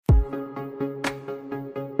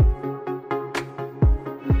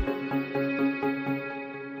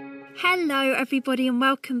Hello everybody and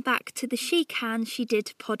welcome back to the She Can, She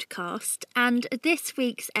Did podcast, and this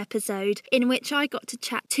week's episode in which I got to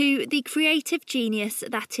chat to the creative genius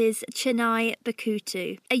that is Chinai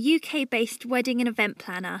Bakutu, a UK-based wedding and event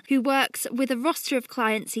planner who works with a roster of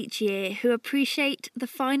clients each year who appreciate the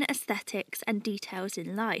finer aesthetics and details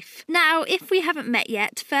in life. Now, if we haven't met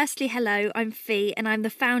yet, firstly hello, I'm Fee and I'm the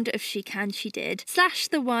founder of She Can, She Did,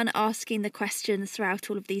 / the one asking the questions throughout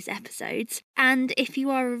all of these episodes. And if you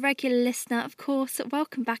are a regular listener, of course,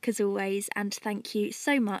 welcome back as always, and thank you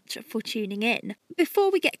so much for tuning in.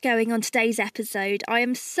 Before we get going on today's episode, I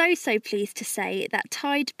am so pleased to say that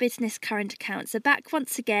Tide Business Current Accounts are back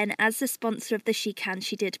once again as the sponsor of the She Can,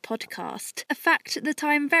 She Did podcast. A fact that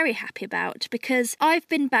I am very happy about because I've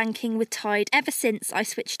been banking with Tide ever since I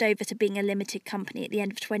switched over to being a limited company at the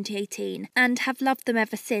end of 2018 and have loved them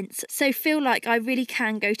ever since, so feel like I really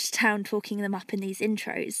can go to town talking them up in these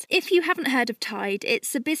intros. If you haven't heard of Tide,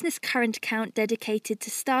 it's a business current account dedicated to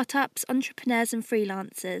startups, entrepreneurs and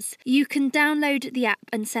freelancers. You can download the app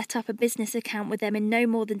and set up a business account with them in no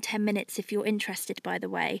more than 10 minutes if you're interested, by the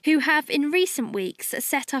way, who have in recent weeks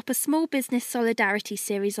set up a small business solidarity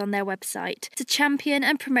series on their website to champion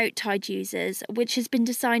and promote Tide users, which has been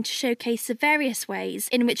designed to showcase the various ways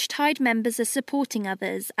in which Tide members are supporting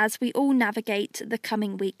others as we all navigate the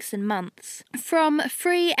coming weeks and months. From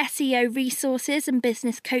free SEO resources and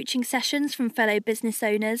business coaching sessions from fellow business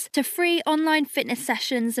owners to free online fitness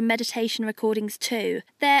sessions and meditation recordings too.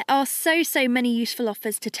 There are so many useful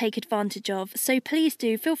offers to take advantage of, so please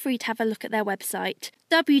do feel free to have a look at their website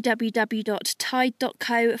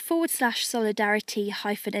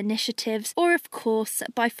www.tide.co/solidarity-initiatives, or of course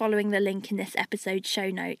by following the link in this episode's show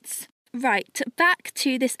notes. Right, back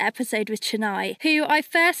to this episode with Chinai, who I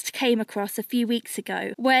first came across a few weeks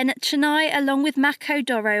ago when Chinai, along with Mako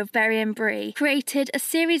Doro of Berry and Brie, created a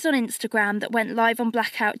series on Instagram that went live on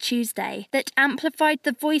Blackout Tuesday that amplified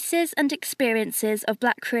the voices and experiences of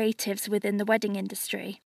Black creatives within the wedding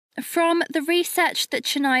industry. From the research that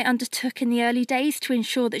Chinai undertook in the early days to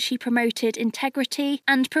ensure that she promoted integrity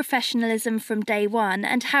and professionalism from day one,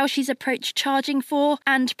 and how she's approached charging for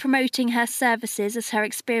and promoting her services as her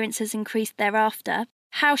experiences increased thereafter,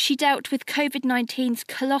 how she dealt with COVID-19's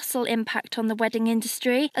colossal impact on the wedding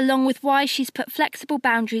industry, along with why she's put flexible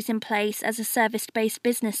boundaries in place as a service-based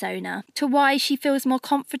business owner, to why she feels more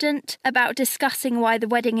confident about discussing why the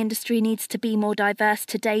wedding industry needs to be more diverse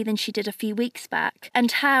today than she did a few weeks back,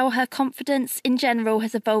 and how her confidence in general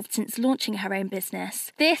has evolved since launching her own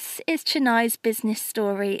business. This is Chinai's business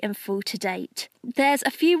story in full to date. There's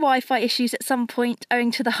a few Wi-Fi issues at some point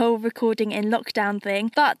owing to the whole recording in lockdown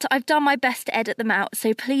thing, but I've done my best to edit them out,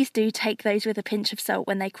 so please do take those with a pinch of salt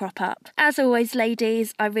when they crop up. As always,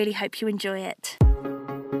 ladies, I really hope you enjoy it.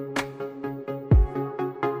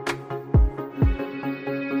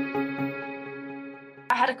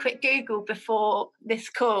 I had a quick Google before this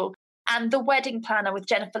call, and The Wedding Planner with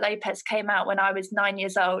Jennifer Lopez came out when I was 9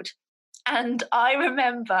 years old. And I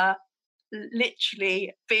remember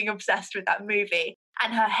literally being obsessed with that movie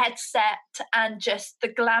and her headset and just the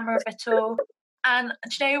glamour of it all. And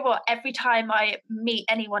do you know what? Every time I meet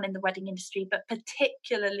anyone in the wedding industry, but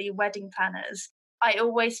particularly wedding planners, I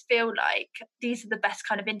always feel like these are the best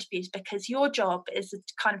kind of interviews, because your job is the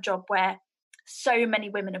kind of job where so many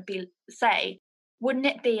women would say, wouldn't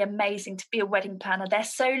it be amazing to be a wedding planner? They're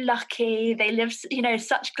so lucky. They live,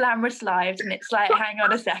 such glamorous lives. And it's like, hang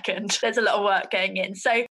on a second, there's a lot of work going in.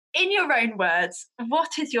 So in your own words,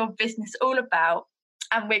 what is your business all about?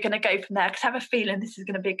 And we're going to go from there, because I have a feeling this is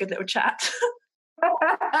going to be a good little chat.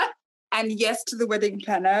 And yes to The Wedding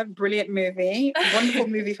Planner, brilliant movie, wonderful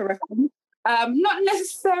movie for reference. Not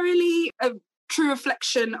necessarily a true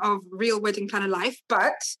reflection of real wedding planner life,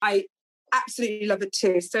 but I absolutely love it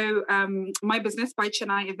too. So my business, By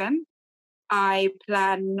Chinai Event, I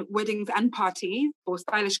plan weddings and parties for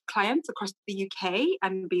stylish clients across the UK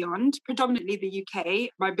and beyond, predominantly the UK.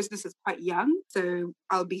 My business is quite young, so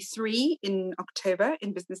I'll be 3 in October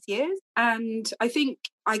in business years. And I think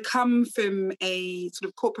I come from a sort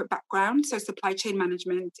of corporate background, so supply chain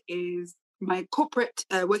management is my corporate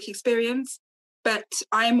work experience. But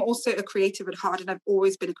I'm also a creative at heart, and I've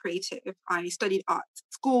always been a creative. I studied art at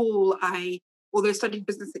school. Although I studied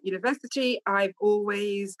business at university, I've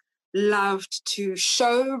always loved to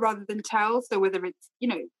show rather than tell. So whether it's,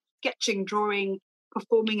 sketching, drawing,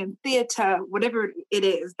 performing in theatre, whatever it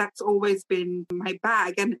is, that's always been my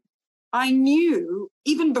bag. And I knew,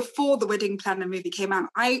 even before the Wedding Planner movie came out,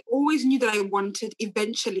 I always knew that I wanted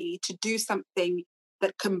eventually to do something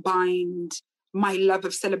that combined my love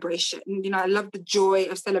of celebration. I love the joy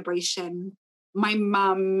of celebration. My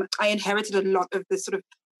mum, I inherited a lot of the sort of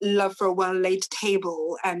love for a well-laid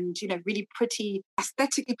table and, really pretty,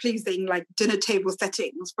 aesthetically pleasing, like dinner table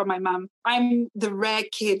settings from my mum. I'm the rare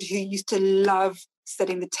kid who used to love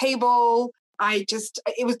setting the table.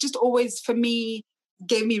 It was just always, for me,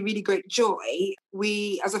 gave me really great joy.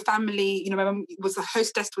 We, as a family, my mum was the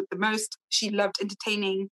hostess with the most. She loved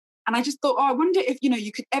entertaining. And I just thought, I wonder if,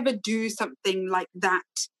 you could ever do something like that.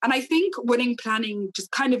 And I think wedding planning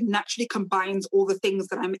just kind of naturally combines all the things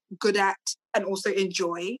that I'm good at and also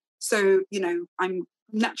enjoy. So, I'm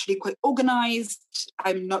naturally quite organized.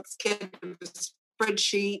 I'm not scared of a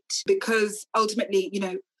spreadsheet because ultimately,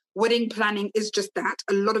 wedding planning is just that.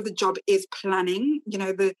 A lot of the job is planning.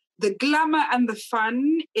 The glamour and the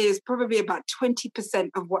fun is probably about 20%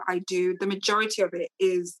 of what I do. The majority of it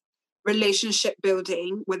is relationship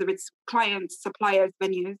building, whether it's clients, suppliers,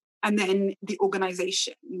 venues, and then the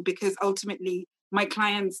organization, because ultimately my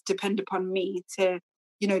clients depend upon me to,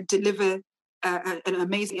 deliver an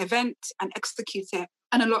amazing event and execute it.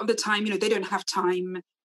 And a lot of the time, they don't have time,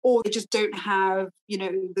 or they just don't have,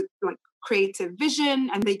 the creative vision,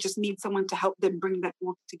 and they just need someone to help them bring that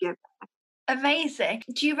all together. Amazing.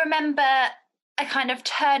 Do you remember a kind of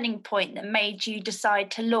turning point that made you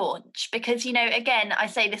decide to launch? Because, again, I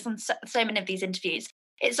say this on so many of these interviews,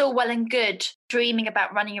 it's all well and good dreaming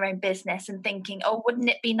about running your own business and thinking, wouldn't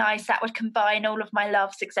it be nice, that would combine all of my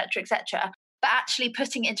loves, etc., etc. But actually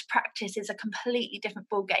putting it into practice is a completely different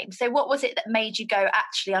ballgame. So what was it that made you go,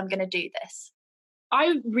 actually, I'm going to do this?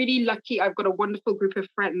 I'm really lucky. I've got a wonderful group of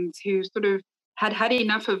friends who sort of had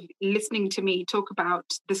enough of listening to me talk about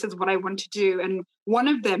this is what I want to do. And one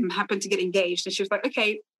of them happened to get engaged, and she was like,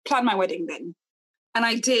 okay, plan my wedding then. And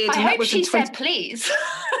I did. I hope she said please.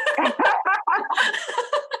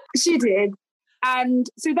 She did. And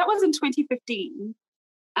so that was in 2015.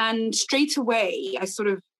 And straight away,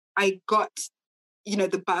 I got,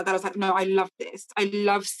 the bug. I was like, no, I love this. I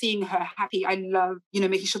love seeing her happy. I love,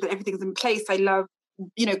 making sure that everything's in place. I love,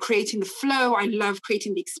 creating the flow. I love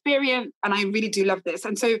creating the experience. And I really do love this.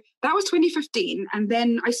 And so that was 2015. And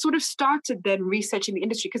then I sort of started then researching the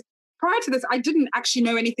industry, because prior to this, I didn't actually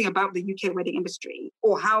know anything about the UK wedding industry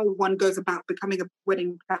or how one goes about becoming a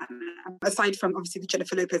wedding planner, aside from obviously the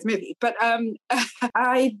Jennifer Lopez movie. But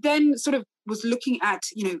I then sort of was looking at,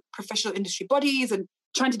 professional industry bodies and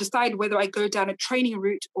trying to decide whether I go down a training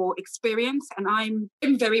route or experience. And I'm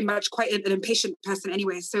very much quite an impatient person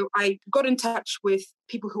anyway. So I got in touch with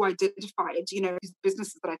people who identified, these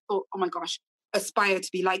businesses that I thought, oh my gosh, aspire to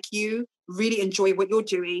be like you, really enjoy what you're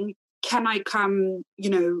doing. Can I come,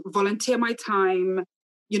 volunteer my time,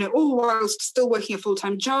 all whilst still working a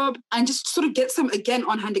full-time job, and just sort of get some, again,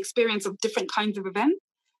 on-hand experience of different kinds of events,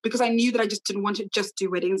 because I knew that I just didn't want to just do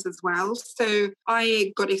weddings as well. So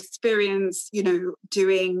I got experience,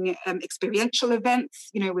 doing experiential events,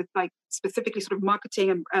 with specifically sort of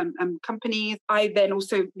marketing and companies. I then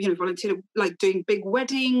also, volunteered doing big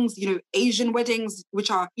weddings, Asian weddings, which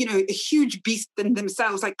are, a huge beast in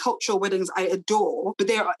themselves. Like cultural weddings I adore, but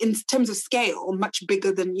they are, in terms of scale, much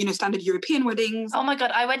bigger than, standard European weddings. Oh my God,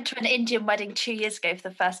 I went to an Indian wedding 2 years ago for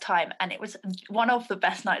the first time, and it was one of the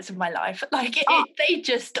best nights of my life. They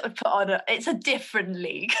just put on it's a different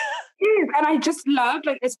league. Yes, and I just love,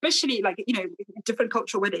 especially different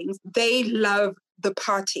cultural weddings, they love the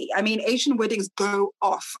party. I mean, Asian weddings go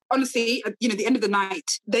off. Honestly, at the end of the night,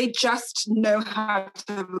 they just know how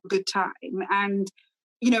to have a good time. And,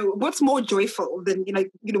 what's more joyful than,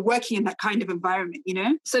 working in that kind of environment,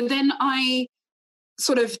 So then I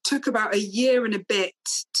sort of took about a year and a bit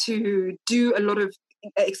to do a lot of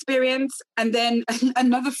experience. And then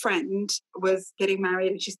another friend was getting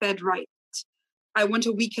married, and she said, right, I want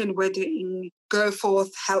a weekend wedding, go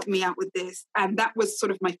forth, help me out with this. And that was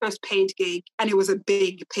sort of my first paid gig, and it was a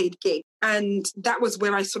big paid gig. And that was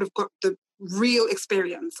where I sort of got the real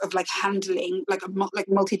experience of handling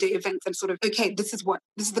multi-day events, and sort of, okay, this is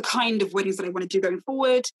the kind of weddings that I want to do going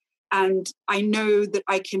forward. And I know that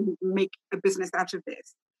I can make a business out of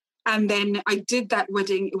this. And then I did that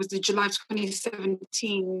wedding. It was the July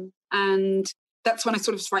 2017. And that's when I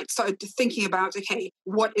sort of started thinking about, okay,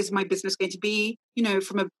 what is my business going to be?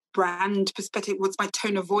 From a brand perspective, what's my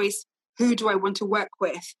tone of voice? Who do I want to work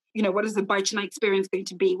with? What is the By Chennai experience going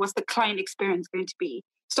to be? What's the client experience going to be?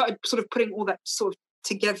 Started sort of putting all that sort of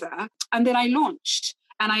together. And then I launched.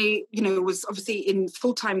 And I, was obviously in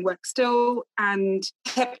full-time work still, and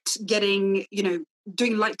kept getting,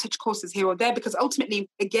 doing light touch courses here or there, because ultimately,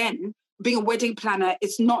 again, being a wedding planner,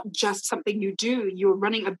 it's not just something you do. You're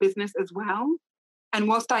running a business as well. And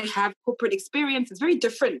whilst I have corporate experience, it's very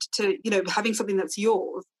different to, having something that's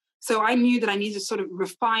yours. So I knew that I needed to sort of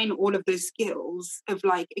refine all of those skills of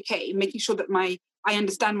like, okay, making sure that I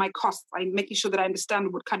understand my costs, I'm making sure that I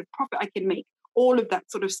understand what kind of profit I can make. All of that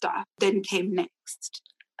sort of stuff then came next.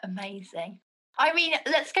 Amazing. I mean,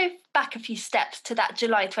 let's go back a few steps to that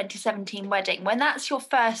July 2017 wedding. When that's your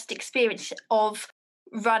first experience of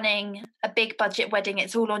running a big budget wedding,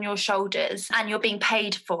 it's all on your shoulders and you're being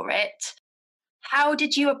paid for it. How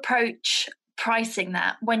did you approach pricing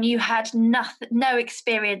that when you had no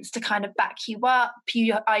experience to kind of back you up?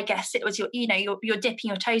 I guess it was you're dipping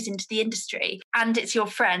your toes into the industry and it's your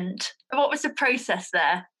friend. What was the process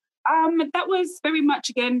there? That was very much,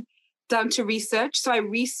 again, down to research. So I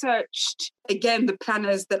researched, again, the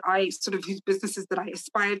planners that whose businesses that I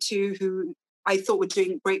aspired to, who I thought were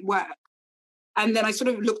doing great work. And then I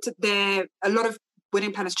sort of looked at a lot of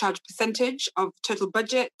wedding planners charge percentage of total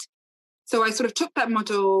budget. So I sort of took that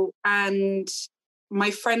model, and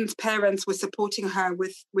my friend's parents were supporting her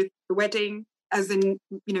with the wedding, as in,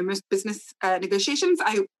 most business negotiations.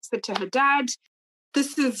 I said to her dad,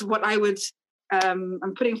 this is what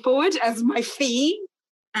I'm putting forward as my fee.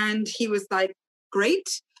 And he was like,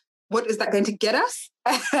 great. What is that going to get us?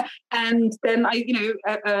 And then I,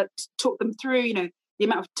 talked them through, the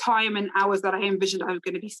amount of time and hours that I envisioned I was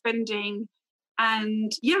going to be spending.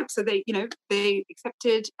 And yeah, so they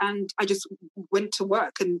accepted, and I just went to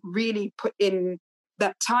work and really put in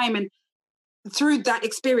that time. And through that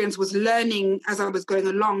experience was learning as I was going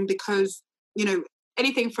along, because,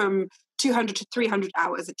 anything from 200 to 300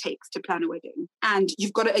 hours it takes to plan a wedding. And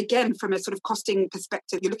you've got it, again, from a sort of costing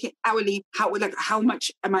perspective, you're looking at hourly, how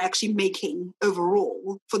much am I actually making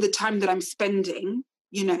overall for the time that I'm spending,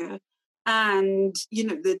 and,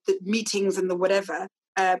 the meetings and the whatever,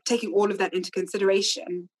 taking all of that into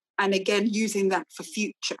consideration. And again, using that for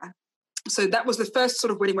future. So that was the first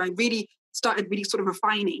sort of wedding where I really started sort of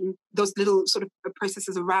refining those little sort of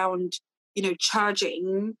processes around,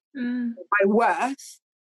 charging my worth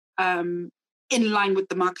in line with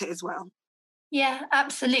the market as well. Yeah,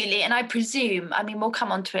 absolutely. And I presume, we'll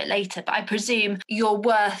come on to it later, but I presume your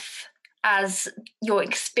worth, as your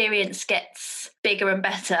experience gets bigger and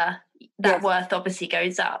better, that worth obviously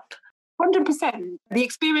goes up. 100%. The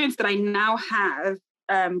experience that I now have,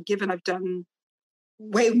 given I've done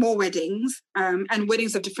way more weddings, and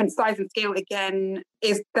weddings of different size and scale again,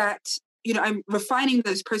 is that, I'm refining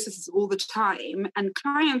those processes all the time, and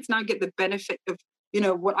clients now get the benefit of,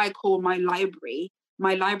 what I call my library.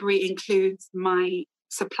 My library includes my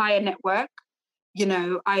supplier network.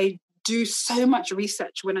 I do so much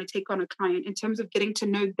research when I take on a client in terms of getting to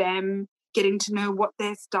know them, getting to know what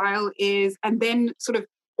their style is, and then sort of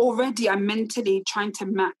already I'm mentally trying to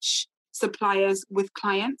match suppliers with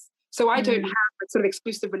clients. So I don't have a sort of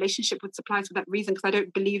exclusive relationship with suppliers for that reason, because I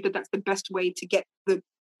don't believe that that's the best way to get the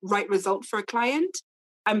right result for a client.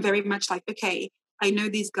 I'm very much like, okay, I know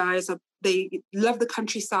these guys they love the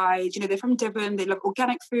countryside, they're from Devon, they love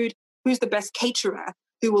organic food. Who's the best caterer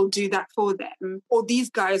who will do that for them? Or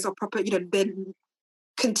these guys are proper, they're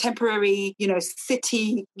contemporary,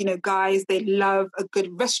 city, guys. They love a good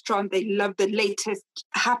restaurant. They love the latest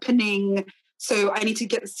happening. So I need to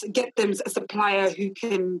get them a supplier who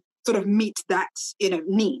can sort of meet that,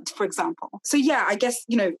 need, for example. So yeah, I guess,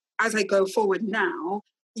 as I go forward now,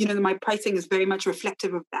 my pricing is very much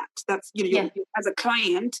reflective of that. That's, as a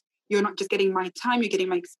client, you're not just getting my time, you're getting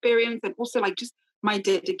my experience, and also like just my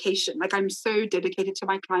dedication. Like, I'm so dedicated to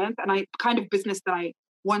my clients, and kind of business that I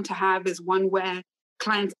want to have is one where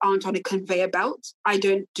clients aren't on a conveyor belt. I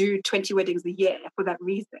don't do 20 weddings a year for that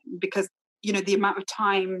reason, because, the amount of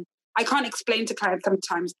time, I can't explain to clients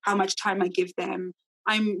sometimes how much time I give them.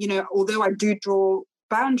 I'm, although I do draw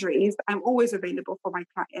boundaries, I'm always available for my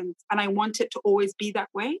clients, and I want it to always be that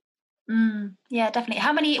way. Yeah, definitely.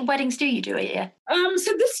 How many weddings do you do a year?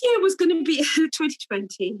 So this year was going to be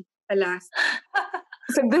 2020, alas.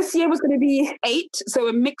 So this year was going to be 8. So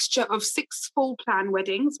a mixture of 6 full plan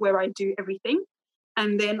weddings where I do everything.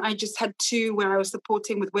 And then I just had 2 where I was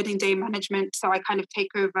supporting with wedding day management. So I kind of take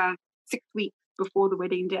over 6 weeks before the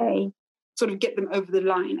wedding day, sort of get them over the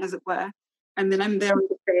line, as it were. And then I'm there on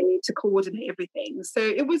the day to coordinate everything. So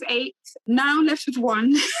it was 8, now left with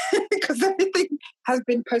 1, because everything has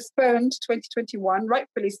been postponed to 2021,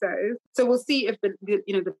 rightfully so. So we'll see if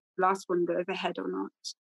the last one goes ahead or not.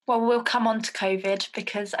 Well, we'll come on to COVID,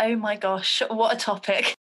 because, oh my gosh, what a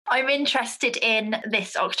topic. I'm interested in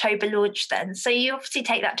this October launch then. So you obviously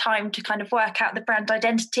take that time to kind of work out the brand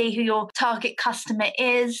identity, who your target customer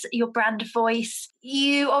is, your brand voice.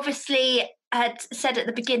 You obviously had said at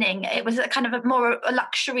the beginning it was a kind of a more a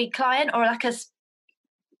luxury client, or like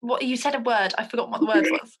what you said a word, I forgot what the word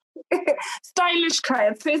was. Stylish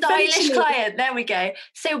clients. So Stylish client, there we go.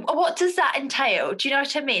 So what does that entail? Do you know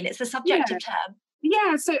what I mean? It's a subjective term.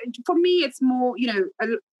 Yeah, so for me, it's more,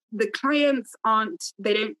 the clients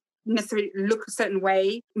they don't necessarily look a certain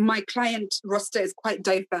way. My client roster is quite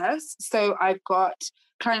diverse. So I've got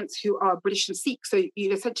clients who are British and Sikh. So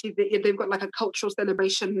essentially they've got like a cultural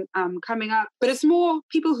celebration coming up. But it's more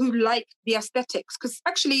people who like the aesthetics, because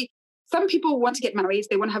actually some people want to get married.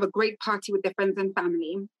 They want to have a great party with their friends and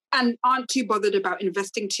family and aren't too bothered about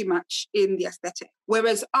investing too much in the aesthetic.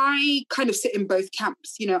 Whereas I kind of sit in both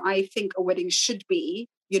camps. I think a wedding should be,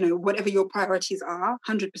 whatever your priorities are,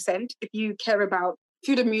 100%. If you care about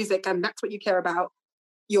food and music and that's what you care about,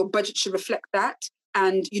 your budget should reflect that.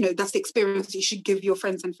 And, that's the experience you should give your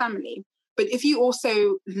friends and family. But if you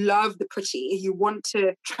also love the pretty, you want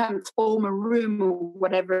to transform a room or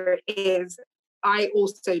whatever it is, I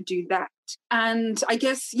also do that. And I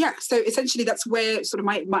guess, so essentially that's where sort of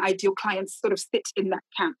my ideal clients sort of sit in that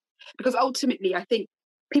camp. Because ultimately, I think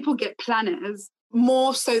people get planners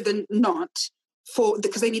more so than not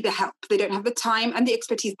because they need the help. They don't have the time and the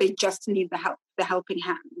expertise. They just need the help, the helping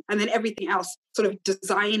hand. And then everything else, sort of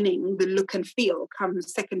designing the look and feel,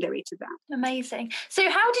 comes secondary to that. Amazing. So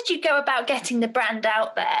how did you go about getting the brand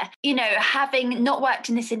out there? Having not worked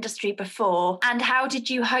in this industry before, and how did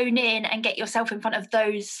you hone in and get yourself in front of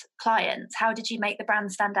those clients? How did you make the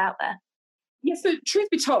brand stand out there? Yeah, so truth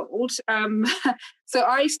be told, so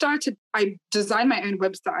I designed my own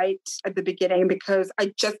website at the beginning because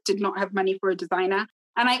I just did not have money for a designer.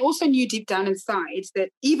 And I also knew deep down inside that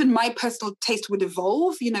even my personal taste would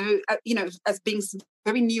evolve, as being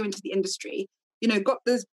very new into the industry, got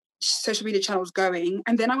the social media channels going.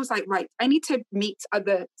 And then I was like, right, I need to meet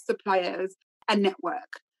other suppliers and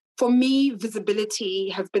network. For me, visibility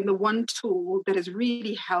has been the one tool that has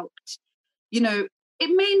really helped. It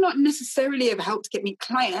may not necessarily have helped get me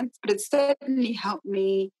clients, but it certainly helped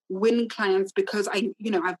me win clients because I've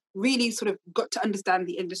really sort of got to understand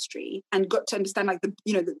the industry and got to understand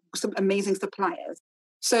some amazing suppliers.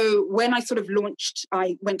 So when I sort of launched,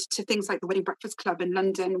 I went to things like the Wedding Breakfast Club in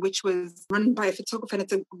London, which was run by a photographer, and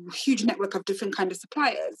it's a huge network of different kind of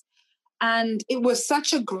suppliers. And it was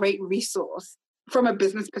such a great resource from a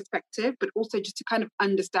business perspective, but also just to kind of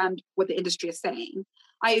understand what the industry is saying.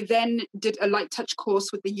 I then did a light touch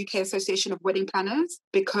course with the UK Association of Wedding Planners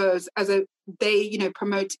because they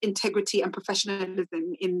promote integrity and professionalism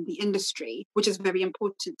in the industry, which is very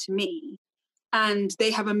important to me. And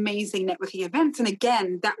they have amazing networking events. And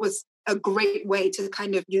again, that was a great way to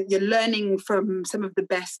kind of, you're learning from some of the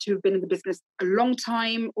best who've been in the business a long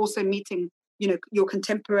time, also meeting your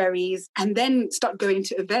contemporaries, and then start going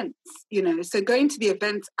to events, So going to the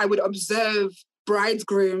events, I would observe brides,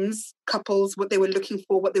 grooms, couples, what they were looking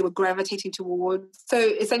for, what they were gravitating towards. So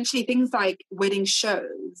essentially things like wedding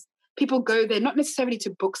shows, people go there not necessarily to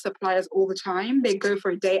book suppliers all the time. They go for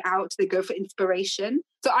a day out, they go for inspiration.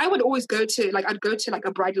 So I would always I'd go to like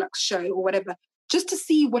a Bride Luxe show or whatever, just to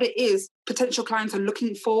see what it is potential clients are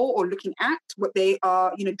looking for or looking at, what they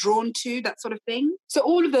are, drawn to, that sort of thing. So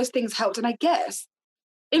all of those things helped. And I guess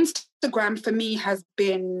Instagram for me has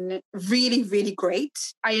been really, really great.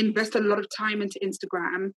 I invest a lot of time into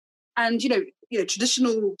Instagram. And,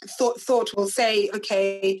 traditional thought will say,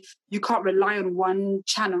 okay, you can't rely on one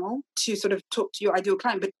channel to sort of talk to your ideal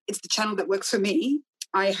client, but it's the channel that works for me.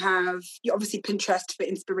 I have obviously Pinterest for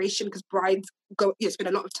inspiration because brides spend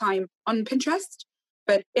a lot of time on Pinterest,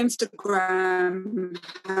 but Instagram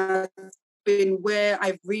has been where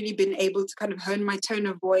I've really been able to kind of hone my tone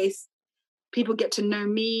of voice. People get to know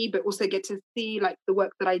me, but also get to see like the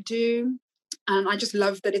work that I do. And I just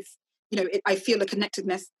love that it's, I feel a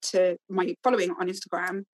connectedness to my following on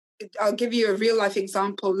Instagram. I'll give you a real life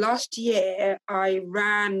example. Last year, I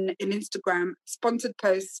ran an Instagram sponsored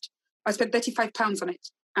post. I spent £35 on it,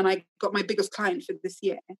 and I got my biggest client for this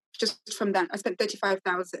year. Just from that, I spent £35,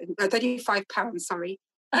 sorry.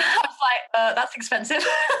 I was like, that's expensive.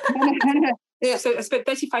 Yeah, so I spent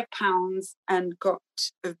 £35 and got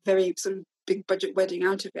a very sort of big budget wedding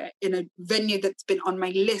out of it in a venue that's been on my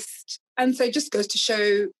list. And so it just goes to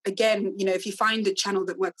show, again, if you find a channel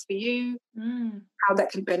that works for you, how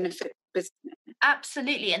that can benefit business.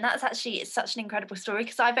 Absolutely. And it's such an incredible story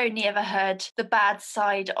because I've only ever heard the bad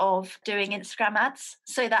side of doing Instagram ads.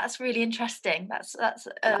 So that's really interesting. That's like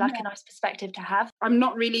a nice perspective to have. I'm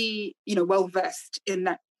not really, well versed in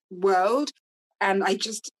that world. And I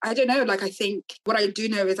don't know, I think what I do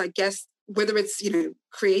know is, I guess, whether it's,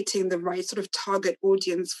 creating the right sort of target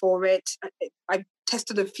audience for it. I've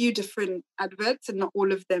tested a few different adverts and not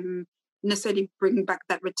all of them necessarily bring back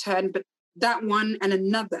that return, but that one and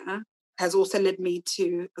another has also led me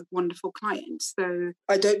to a wonderful client. So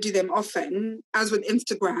I don't do them often. As with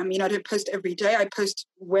Instagram, I don't post every day. I post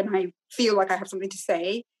when I feel like I have something to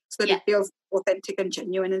say so that it feels authentic and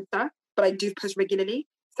genuine and stuff. But I do post regularly.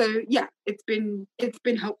 So yeah, it's been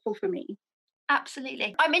helpful for me.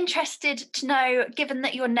 Absolutely. I'm interested to know, given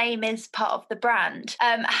that your name is part of the brand,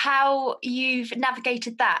 how you've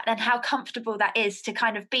navigated that and how comfortable that is to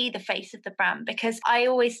kind of be the face of the brand. Because I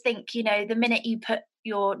always think, the minute you put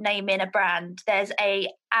your name in a brand, there's a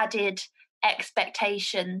added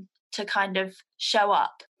expectation to kind of show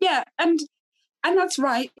up. Yeah, and that's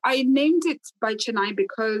right. I named it by Chennai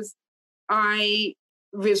because I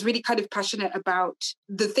was really kind of passionate about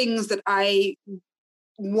the things that I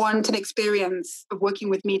want an experience of working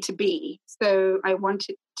with me to be. So I want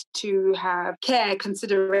it to have care,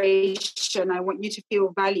 consideration. I want you to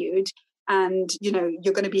feel valued. And,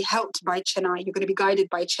 you're going to be helped by Chennai. You're going to be guided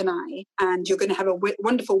by Chennai. And you're going to have a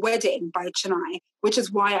wonderful wedding by Chennai, which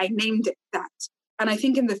is why I named it that. And I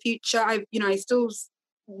think in the future, I still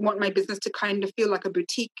want my business to kind of feel like a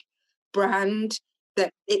boutique brand,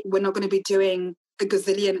 that we're not going to be doing a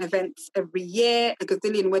gazillion events every year, a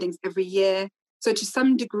gazillion weddings every year. So to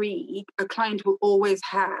some degree, a client will always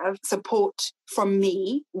have support from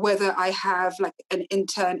me, whether I have like an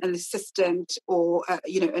intern, an assistant, or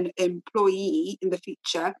an employee in the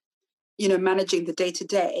future, managing the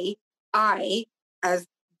day-to-day. I, as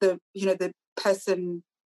the person,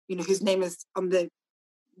 whose name is on the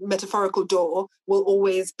metaphorical door, will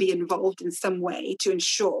always be involved in some way to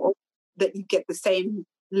ensure that you get the same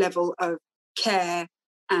level of care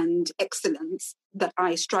and excellence that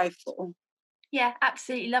I strive for. Yeah,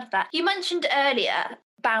 absolutely love that. You mentioned earlier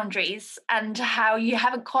boundaries and how you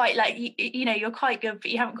haven't quite you're quite good, but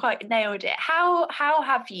you haven't quite nailed it. How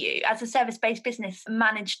have you, as a service-based business,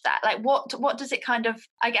 managed that? Like what does it kind of,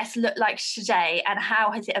 I guess, look like today, and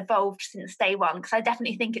how has it evolved since day one? Because I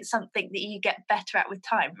definitely think it's something that you get better at with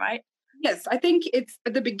time, right? Yes, I think it's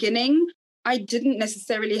at the beginning, I didn't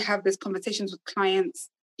necessarily have these conversations with clients,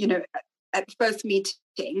 at first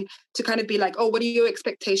meeting, to kind of be like, oh, what are your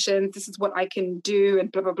expectations? This is what I can do, and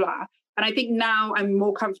blah, blah, blah. And I think now I'm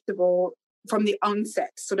more comfortable from the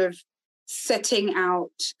onset, sort of setting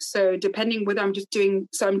out. So depending whether I'm doing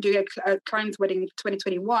a client's wedding in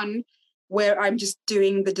 2021, where I'm just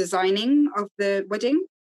doing the designing of the wedding.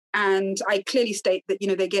 And I clearly state that,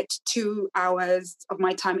 they get 2 hours of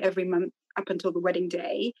my time every month up until the wedding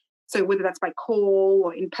day. So whether that's by call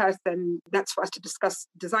or in person, that's for us to discuss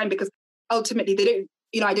design, because ultimately they don't,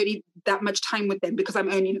 I don't need that much time with them because I'm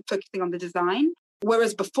only focusing on the design.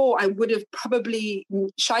 Whereas before I would have probably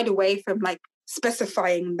shied away from like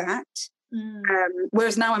specifying that.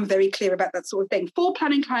 Whereas now I'm very clear about that sort of thing. Full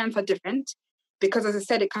planning clients are different because, as I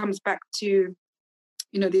said, it comes back to,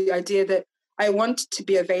 the idea that I want to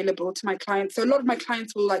be available to my clients. So a lot of my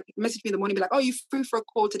clients will like message me in the morning, be like, oh, you free for a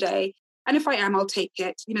call today? And if I am, I'll take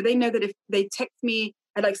it. They know that if they text me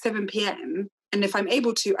at like 7 p.m. and if I'm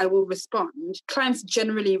able to, I will respond. Clients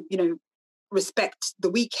generally, respect the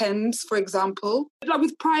weekends, for example. But like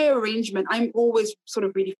with prior arrangement, I'm always sort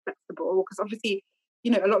of really flexible because obviously,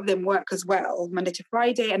 a lot of them work as well, Monday to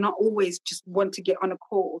Friday, and not always just want to get on a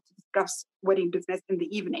call to discuss wedding business in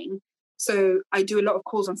the evening. So I do a lot of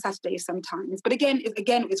calls on Saturdays sometimes. But again,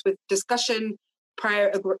 it's with discussion,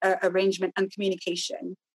 prior arrangement and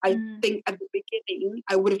communication. I think at the beginning,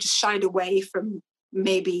 I would have just shied away from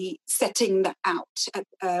maybe setting that out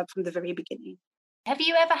from the very beginning. Have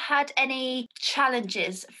you ever had any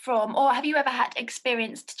challenges or have you ever had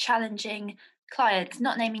experienced challenging clients,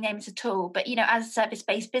 not naming names at all, but, as a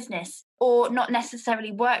service-based business, or not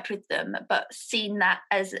necessarily worked with them, but seen that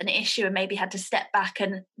as an issue and maybe had to step back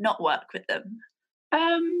and not work with them?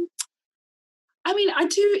 I mean, I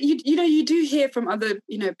do, you do hear from other,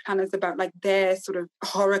 planners about like their sort of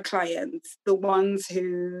horror clients, the ones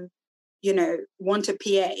who, want a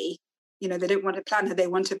PA, they don't want a planner, they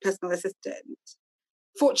want a personal assistant.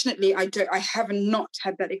 Fortunately, I have not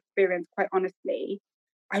had that experience, quite honestly.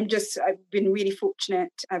 I've been really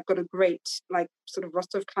fortunate. I've got a great, like, sort of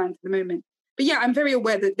roster of clients at the moment. But yeah, I'm very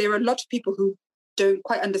aware that there are a lot of people who don't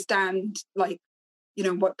quite understand, like,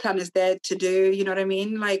 what planners there to do, you know what I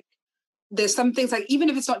mean? Like, there's some things like, even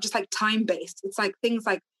if it's not just like time-based, it's like things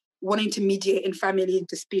like wanting to mediate in family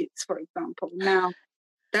disputes, for example. Now,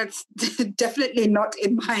 that's definitely not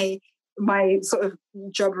in my sort of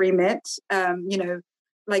job remit.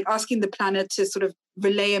 Like asking the planner to sort of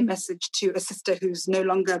relay a message to a sister who's no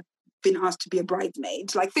longer been asked to be a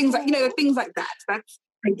bridesmaid, like things like, things like that. That's,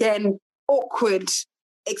 again, awkward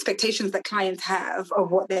expectations that clients have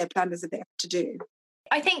of what their planners are there to do.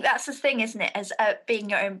 I think that's the thing, isn't it, as being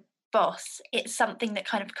your own boss, it's something that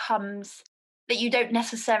kind of comes that you don't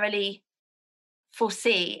necessarily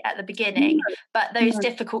foresee at the beginning, but those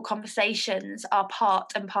difficult conversations are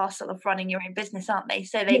part and parcel of running your own business, aren't they?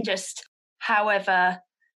 So they just, however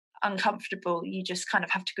uncomfortable, you just kind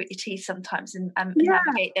of have to grit your teeth sometimes and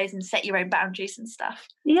navigate those and set your own boundaries and stuff.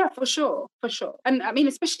 Yeah, for sure. And I mean,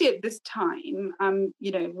 especially at this time,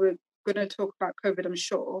 we're going to talk about COVID, I'm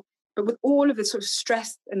sure, but with all of the sort of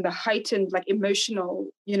stress and the heightened, like emotional,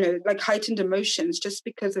 heightened emotions, just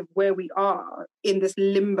because of where we are in this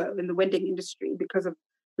limbo in the wedding industry, because of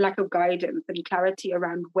lack of guidance and clarity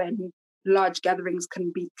around when large gatherings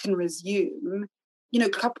can resume.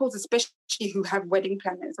 Couples, especially who have wedding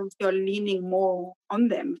planners, obviously are leaning more on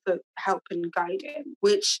them for help and guidance,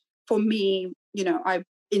 which for me, I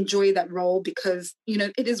enjoy that role because,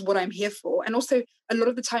 it is what I'm here for. And also a lot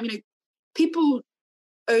of the time, people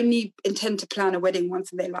only intend to plan a wedding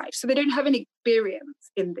once in their life. So they don't have any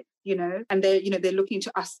experience in this, and they're looking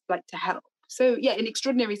to us like to help. So yeah, in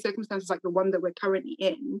extraordinary circumstances like the one that we're currently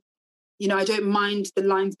in, I don't mind the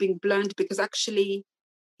lines being blurred because actually,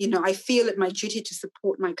 I feel it my duty to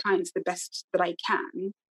support my clients the best that I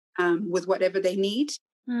can with whatever they need.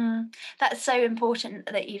 That's so important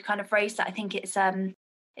that you kind of raised that. I think it's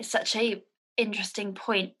such a interesting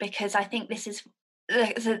point because I think this is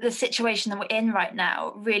the situation that we're in right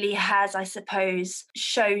now really has, I suppose,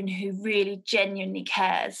 shown who really genuinely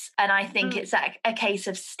cares. And I think it's a case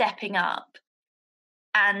of stepping up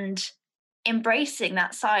and embracing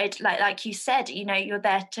that side, like you said, you're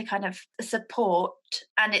there to kind of support,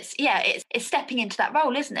 and it's stepping into that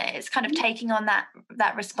role, isn't it? It's kind of taking on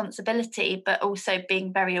that responsibility, but also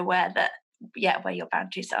being very aware that where your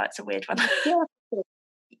boundaries are. It's a weird one.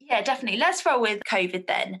 Yeah, definitely. Let's roll with COVID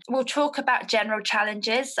then. We'll talk about general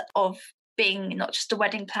challenges of being not just a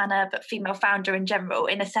wedding planner but female founder in general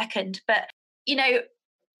in a second, but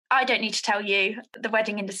I don't need to tell you, the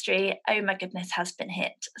wedding industry, oh my goodness, has been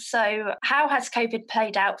hit. So how has COVID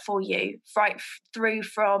played out for you right through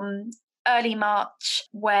from early March,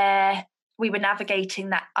 where we were navigating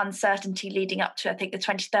that uncertainty leading up to, I think, the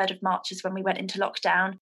 23rd of March is when we went into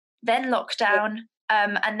lockdown, then lockdown,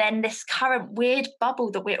 and then this current weird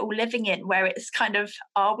bubble that we're all living in where it's kind of,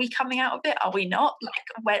 are we coming out of it? Are we not? Like,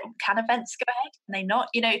 where can events go ahead? Can they not?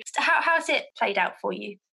 How has it played out for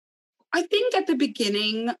you? I think at the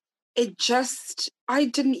beginning, I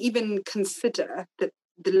didn't even consider that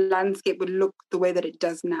the landscape would look the way that it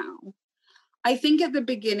does now. I think at the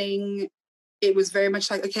beginning, it was very much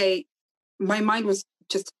like, okay, my mind was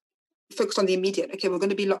just focused on the immediate. Okay, we're going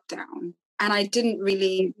to be locked down. And I didn't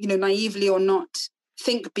really, naively or not,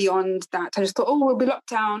 think beyond that. I just thought, we'll be locked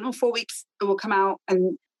down, 4 weeks, it will come out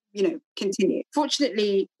and, continue.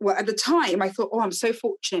 Fortunately, at the time, I thought, I'm so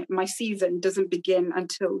fortunate. My season doesn't begin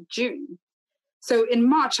until June. So in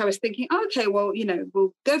March, I was thinking, okay, well,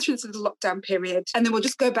 we'll go through this little lockdown period and then we'll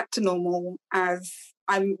just go back to normal, as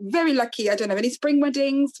I'm very lucky. I don't have any spring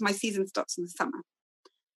weddings. My season starts in the summer.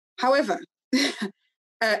 However,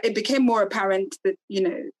 it became more apparent that,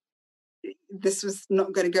 this was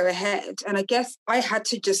not going to go ahead. And I guess I had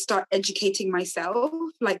to just start educating myself,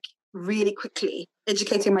 like really quickly,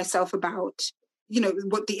 educating myself about,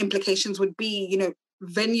 what the implications would be,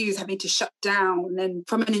 venues having to shut down. And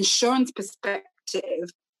from an insurance perspective,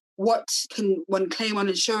 what can one claim on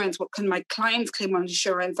insurance? What can my clients claim on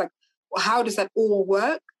insurance? Like, how does that all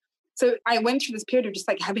work? So I went through this period of just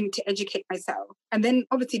like having to educate myself and then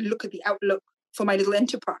obviously look at the outlook for my little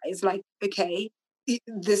enterprise. Like, okay,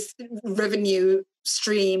 this revenue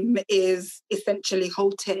stream is essentially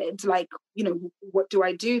halted. Like, what do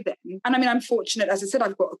I do then? And I mean, I'm fortunate, as I said,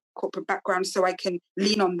 I've got a corporate background, so I can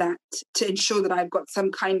lean on that to ensure that I've got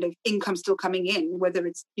some kind of income still coming in, whether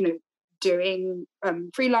it's, doing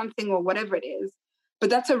freelancing or whatever it is.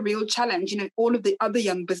 But that's a real challenge. All of the other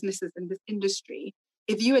young businesses in this industry,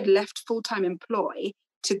 if you had left full-time employ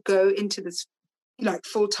to go into this like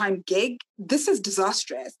full-time gig, this is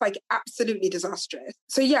disastrous, like absolutely disastrous.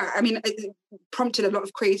 So yeah, I mean, it prompted a lot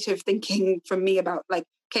of creative thinking from me about like,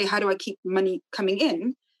 okay, how do I keep money coming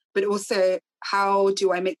in? But also, how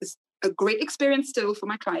do I make this a great experience still for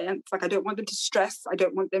my clients? Like, I don't want them to stress. I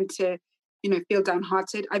don't want them to, feel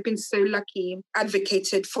downhearted. I've been so lucky,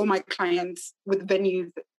 advocated for my clients with venues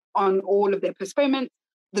on all of their postponements.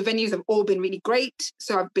 The venues have all been really great.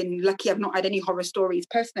 So I've been lucky. I've not had any horror stories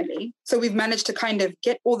personally. So we've managed to kind of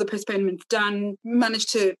get all the postponements done,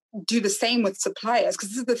 managed to do the same with suppliers. Because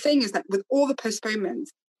this is the thing, is that with all the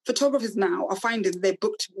postponements, photographers now are finding they're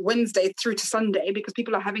booked Wednesday through to Sunday because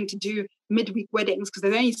people are having to do midweek weddings because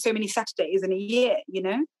there's only so many Saturdays in a year,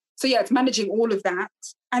 So yeah, it's managing all of that.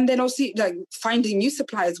 And then also like finding new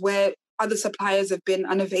suppliers where other suppliers have been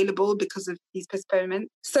unavailable because of these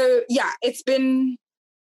postponements. So yeah, it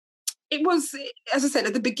was, as I said,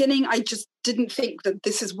 at the beginning, I just didn't think that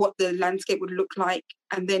this is what the landscape would look like,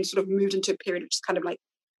 and then sort of moved into a period of just kind of like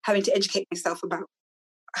having to educate myself about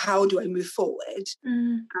how do I move forward.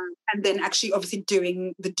 And then actually obviously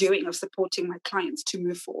doing of supporting my clients to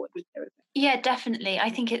move forward with everything. Yeah, definitely. I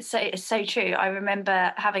think it's so true. I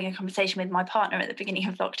remember having a conversation with my partner at the beginning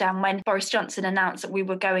of lockdown when Boris Johnson announced that we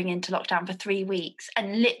were going into lockdown for 3 weeks,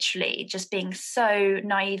 and literally just being so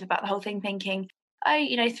naive about the whole thing, thinking,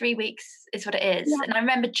 oh, 3 weeks is what it is. Yeah. And I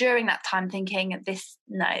remember during that time thinking, this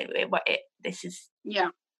is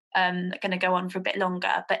going to go on for a bit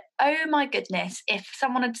longer. But oh my goodness, if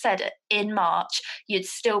someone had said in March you'd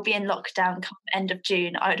still be in lockdown come end of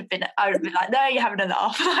June, I would have been like, no, you're having a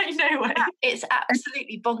laugh. Like, no way. It's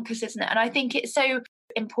absolutely bonkers, isn't it? And I think it's so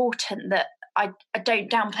important that I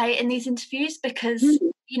don't downplay it in these interviews, because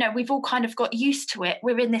we've all kind of got used to it.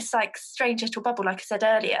 We're in this like strange little bubble, like I said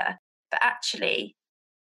earlier, but actually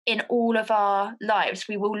in all of our lives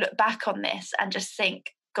we will look back on this and just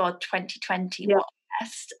think, God, 2020, what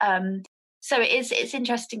best. So it's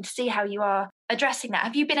interesting to see how you are addressing that.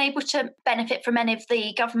 Have you been able to benefit from any of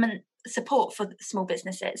the government support for small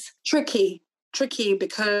businesses? Tricky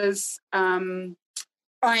because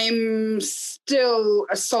I'm still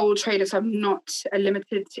a sole trader, so I'm not a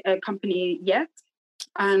limited company yet,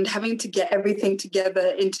 and having to get everything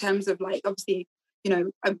together in terms of like, obviously,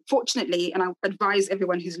 unfortunately, and I'll advise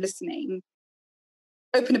everyone who's listening,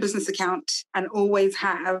 open a business account and always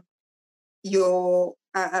have your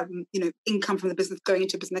income from the business going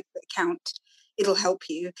into a business account. It'll help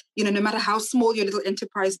you. No matter how small your little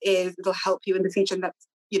enterprise is, it'll help you in the future, and that's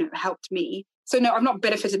helped me. So no, I've not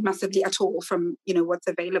benefited massively at all from what's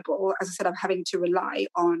available. As I said, I'm having to rely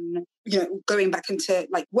on going back into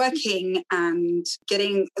like working and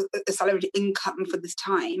getting a salaried income for this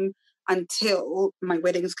time until my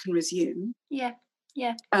weddings can resume. Yeah.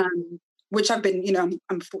 Which I've been,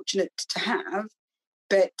 I'm fortunate to have.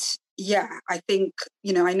 But yeah, I think,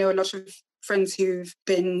 I know a lot of friends who've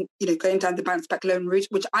been, going down the bounce back loan route,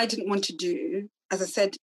 which I didn't want to do. As I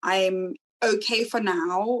said, I'm okay for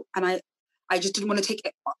now. And I just didn't want to take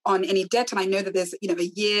on any debt. And I know that there's,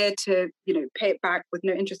 a year to, pay it back with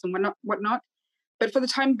no interest and whatnot. But for the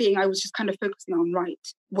time being, I was just kind of focusing on, right,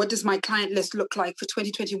 what does my client list look like for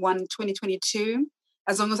 2021, 2022?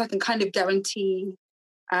 As long as I can kind of guarantee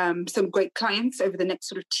some great clients over the next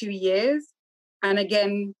sort of 2 years. And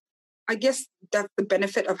again, I guess that's the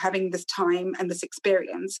benefit of having this time and this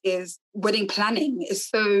experience is wedding planning is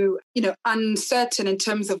so, uncertain in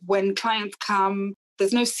terms of when clients come.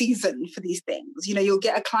 There's no season for these things. You'll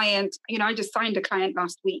get a client, I just signed a client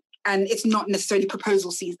last week and it's not necessarily proposal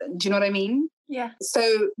season. Do you know what I mean? Yeah.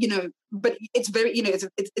 So, but it's very,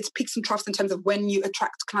 it's peaks and troughs in terms of when you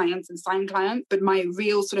attract clients and sign clients. But my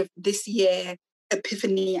real sort of this year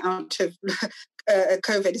epiphany out of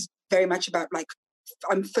COVID is very much about like,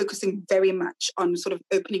 I'm focusing very much on sort of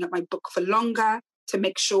opening up my book for longer to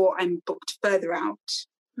make sure I'm booked further out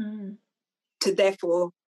to therefore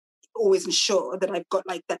always ensure that I've got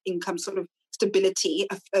like that income sort of stability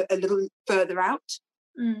a little further out.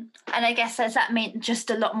 And I guess, does that mean just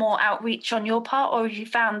a lot more outreach on your part, or have you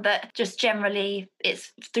found that just generally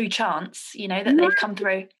it's through chance, that they've come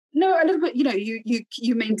through? No, a little bit,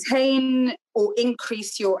 you maintain or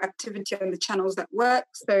increase your activity on the channels that work.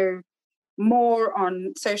 So more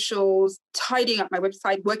on socials, tidying up my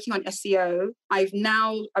website, working on SEO. I'm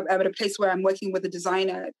at a place where I'm working with a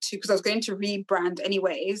designer because I was going to rebrand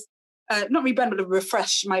anyways. Not rebrand, but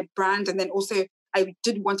refresh my brand. And then also I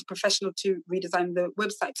did want a professional to redesign the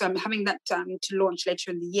website. So I'm having that done to launch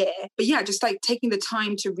later in the year. But yeah, just like taking the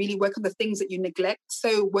time to really work on the things that you neglect.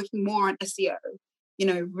 So working more on SEO,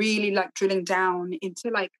 really like drilling down into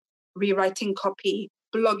like rewriting copy,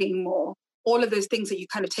 blogging more, all of those things that you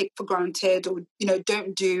kind of take for granted or,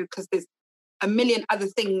 don't do because there's a million other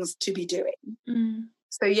things to be doing.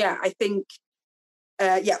 So yeah, I think,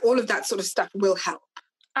 all of that sort of stuff will help.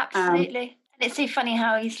 Absolutely. And it's so funny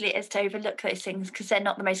how easily it is to overlook those things because they're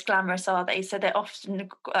not the most glamorous, are they? So they're often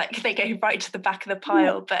like they go right to the back of the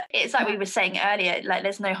pile. But it's like we were saying earlier, like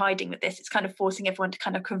there's no hiding with this. It's kind of forcing everyone to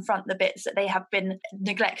kind of confront the bits that they have been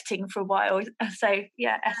neglecting for a while. So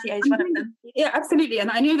yeah, SEO is one of them. Yeah, absolutely.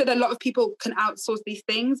 And I know that a lot of people can outsource these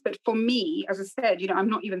things, but for me, as I said, I'm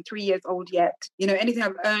not even 3 years old yet. Anything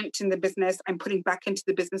I've earned in the business, I'm putting back into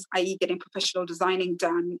the business, i.e. getting professional designing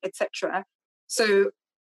done, etc. So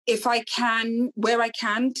if I can, where I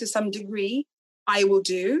can to some degree, I will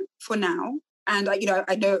do for now. And I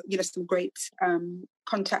know some great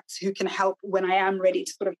contacts who can help when I am ready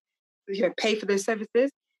to sort of pay for those services.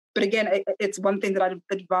 But again, it's one thing that I'd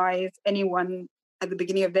advise anyone at the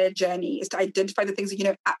beginning of their journey is to identify the things that, you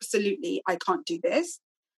know, absolutely, I can't do this.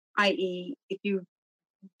 I.e., if you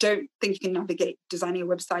don't think you can navigate designing a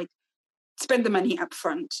website, spend the money up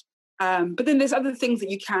front. But then there's other things that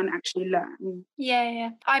you can actually learn. Yeah.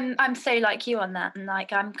 I'm so like you on that. And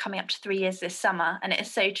like, I'm coming up to 3 years this summer, and it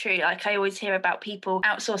is so true. Like, I always hear about people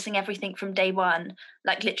outsourcing everything from day one,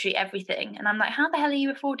 like literally everything. And I'm like, how the hell are you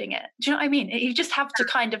affording it? Do you know what I mean? You just have to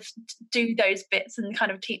kind of do those bits and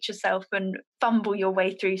kind of teach yourself and fumble your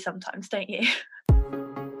way through sometimes, don't you?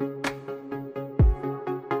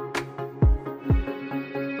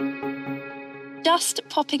 Just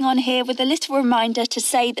popping on here with a little reminder to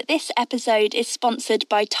say that this episode is sponsored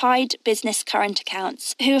by Tide Business Current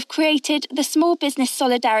Accounts, who have created the Small Business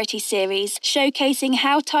Solidarity Series, showcasing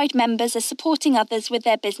how Tide members are supporting others with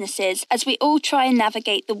their businesses as we all try and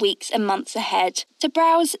navigate the weeks and months ahead. To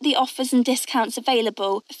browse the offers and discounts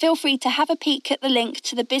available, feel free to have a peek at the link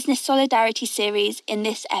to the Business Solidarity Series in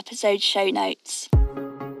this episode's show notes.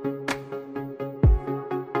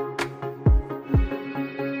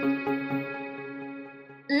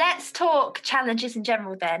 Let's talk challenges in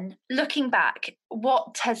general then. Looking back,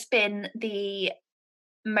 what has been the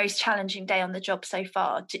most challenging day on the job so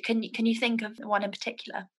far? Can you think of one in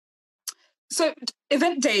particular? So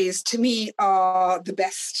event days to me are the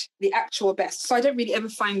best, the actual best. So I don't really ever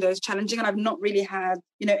find those challenging, and I've not really had,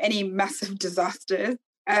 you know, any massive disasters.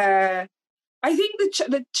 I think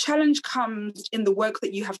the challenge comes in the work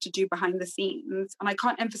that you have to do behind the scenes. And I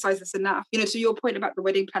can't emphasize this enough. You know, to your point about the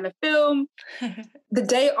wedding planner film, the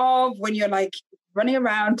day of when you're like running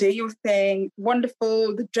around, doing your thing,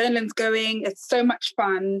 wonderful, the adrenaline's going, it's so much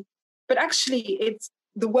fun. But actually, it's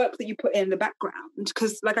the work that you put in the background.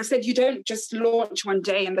 Because like I said, you don't just launch one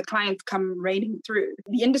day and the clients come raining through.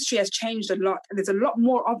 The industry has changed a lot, and there's a lot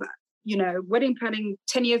more of it. You know, wedding planning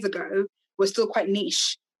 10 years ago was still quite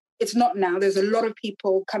niche. It's not now. There's a lot of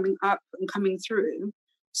people coming up and coming through.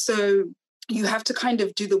 So you have to kind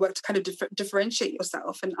of do the work to kind of differentiate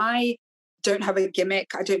yourself. And I don't have a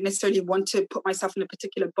gimmick. I don't necessarily want to put myself in a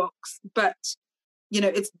particular box. But, you know,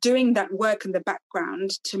 it's doing that work in the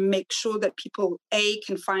background to make sure that people, A,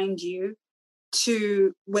 can find you,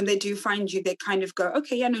 to when they do find you, they kind of go,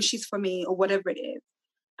 okay, yeah, no, she's for me, or whatever it is.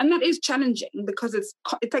 And that is challenging because it's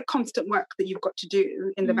like constant work that you've got to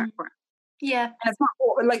do in the background. Yeah. And it's not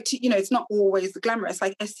like, you know, it's not always glamorous.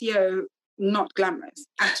 Like SEO, not glamorous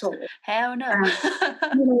at all. Hell no.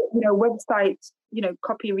 You know, website, you know,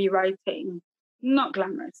 copy rewriting, not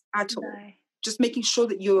glamorous at all. No. Just making sure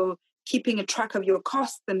that you're keeping a track of your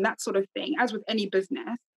costs and that sort of thing, as with any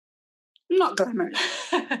business, not glamorous.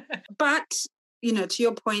 But, you know, to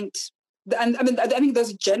your point, and I mean, I think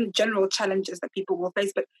those are general challenges that people will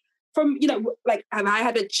face, but from, you know, like, have I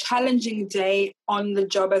had a challenging day on the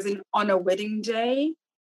job, as in on a wedding day?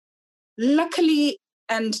 Luckily,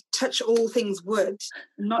 and touch all things wood,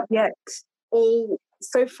 not yet. All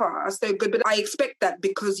so far, so good. But I expect that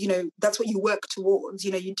because, you know, that's what you work towards.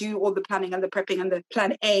 You know, you do all the planning and the prepping and the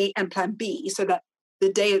plan A and plan B, so that the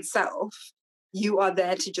day itself, you are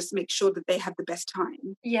there to just make sure that they have the best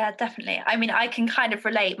time. Yeah, definitely. I mean, I can kind of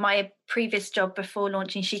relate. My previous job before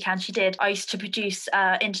launching She Can, She Did, I used to produce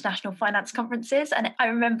international finance conferences. And I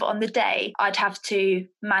remember on the day, I'd have to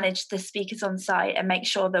manage the speakers on site and make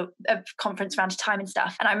sure the conference ran to time and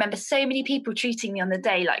stuff. And I remember so many people treating me on the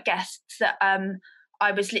day like guests that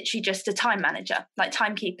I was literally just a time manager, like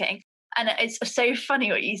timekeeping. And it's so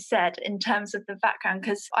funny what you said in terms of the background,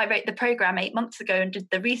 because I wrote the program 8 months ago and did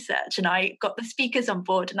the research, and I got the speakers on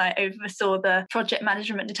board and I oversaw the project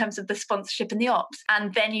management in terms of the sponsorship and the ops.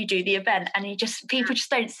 And then you do the event and people just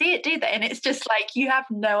don't see it, do they? And it's just like, you have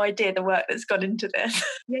no idea the work that's gone into this.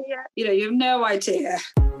 Yeah. You know, you have no idea.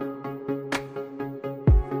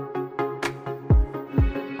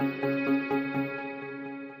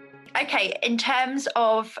 Okay, in terms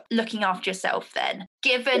of looking after yourself then,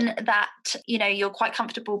 given that, you know, you're quite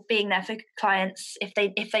comfortable being there for clients if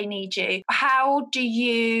they need you, how do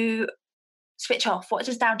you switch off? What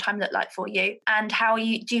does downtime look like for you? And how do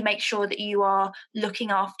you make sure that you are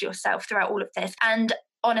looking after yourself throughout all of this? And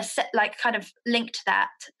on a set, like, kind of linked to that,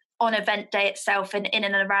 on event day itself and in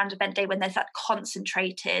and around event day when there's that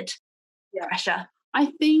concentrated pressure? I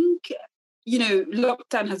think, you know,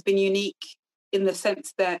 lockdown has been unique in the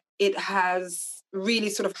sense that it has really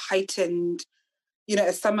sort of heightened, you know,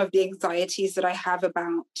 some of the anxieties that I have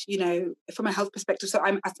about, you know, from a health perspective. So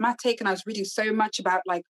I'm asthmatic, and I was reading so much about,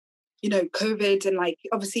 like, you know, COVID, and like,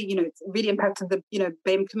 obviously, you know, it's really impacted the, you know,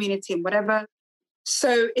 BAME community and whatever.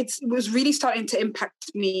 So it was really starting to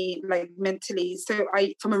impact me, like, mentally. So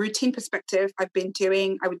from a routine perspective, I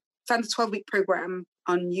found a 12-week program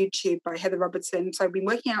on YouTube by Heather Robertson. So I've been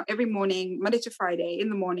working out every morning, Monday to Friday in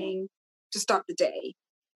the morning to start the day.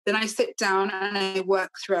 Then I sit down and I work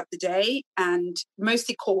throughout the day, and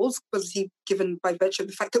mostly calls, obviously given by virtue of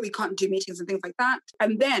the fact that we can't do meetings and things like that.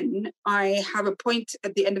 And then I have a point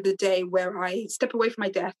at the end of the day where I step away from my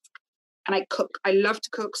desk and I cook. I love to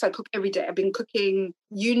cook, so I cook every day. I've been cooking,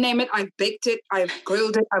 you name it. I've baked it, I've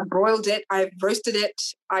grilled it, I've broiled it, I've roasted it.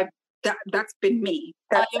 That's been me.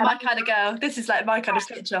 You're my kind of girl. This is like my kind of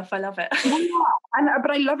switch off. I love it.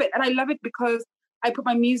 But I love it. And I love it because I put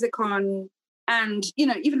my music on, and, you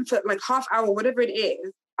know, even for like half hour, whatever it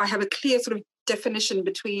is, I have a clear sort of definition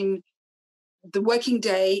between the working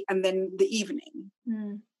day and then the evening.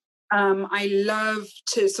 I love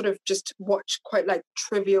to sort of just watch quite like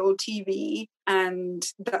trivial TV and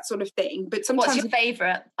that sort of thing. But sometimes, what's your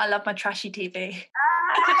favourite? I love my trashy TV.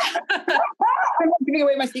 I'm not giving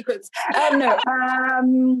away my secrets. No,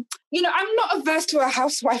 you know, I'm not averse to a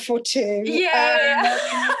housewife or two.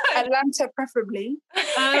 Atlanta preferably.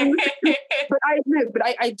 But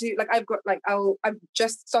I do, like, I've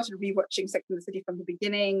just started rewatching Sex and the City from the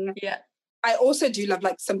beginning. Yeah. I also do love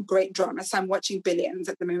like some great drama. So I'm watching Billions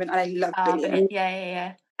at the moment, and I love Billions.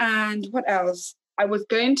 Yeah. And what else? I was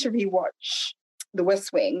going to rewatch The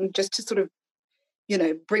West Wing just to sort of, you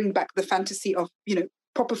know, bring back the fantasy of, you know,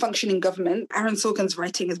 proper functioning government. Aaron Sorkin's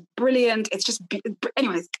writing is brilliant. It's just,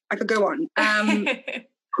 anyways, I could go on.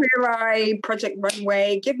 Queer Eye, Project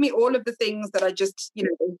Runway, give me all of the things that are just, you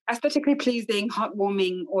know, aesthetically pleasing,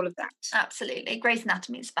 heartwarming, all of that. Absolutely. Grey's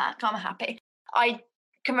Anatomy's back. I'm happy. I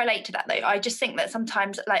can relate to that though. I just think that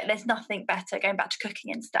sometimes, like, there's nothing better, going back to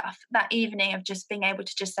cooking and stuff, that evening of just being able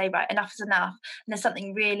to just say, right, enough is enough. And there's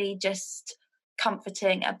something really just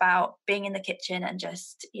comforting about being in the kitchen and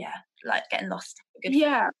just, like getting lost.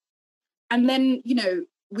 And then, you know,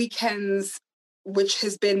 weekends, which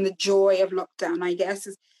has been the joy of lockdown, I guess,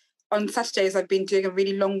 is on Saturdays I've been doing a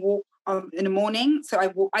really long walk in the morning. So I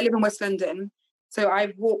live in West London. So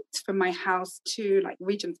I've walked from my house to like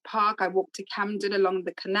Regent's Park. I walked to Camden along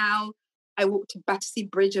the canal. I walked to Battersea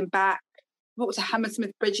Bridge and back. Walked to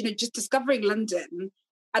Hammersmith Bridge, you know, just discovering London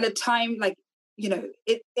at a time like, you know,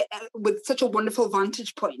 it with such a wonderful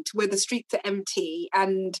vantage point where the streets are empty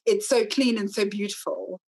and it's so clean and so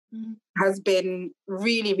beautiful. Has been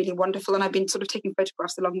really, really wonderful. And I've been sort of taking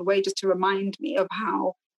photographs along the way just to remind me of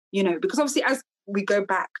how, you know, because obviously as we go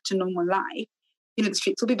back to normal life, you know, the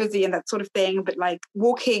streets will be busy and that sort of thing. But like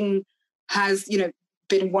walking has, you know,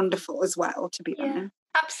 been wonderful as well, to be honest.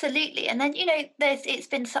 Absolutely. And then, you know, it's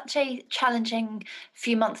been such a challenging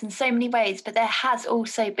few months in so many ways, but there has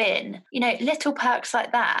also been, you know, little perks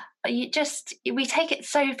like that. We take it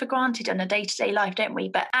so for granted on a day-to-day life, don't we?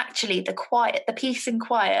 But actually the peace and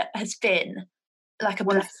quiet has been like a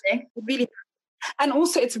blessing. Really. And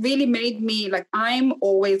also it's really made me, like, I'm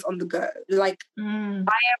always on the go. Like I am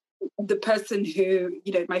the person who,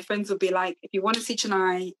 you know, my friends will be like, if you want to see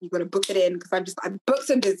Chennai, you got to book it in, because I'm booked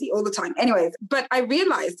and busy all the time. Anyways, but I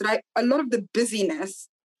realized that a lot of the busyness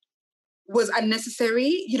was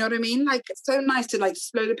unnecessary. You know what I mean? Like, it's so nice to like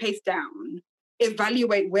slow the pace down,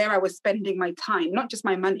 evaluate where I was spending my time, not just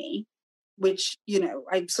my money, which, you know,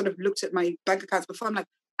 I sort of looked at my bank accounts before. I'm like,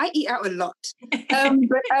 I eat out a lot.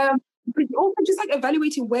 But also just like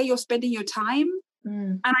evaluating where you're spending your time.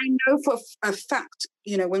 And I know for a fact,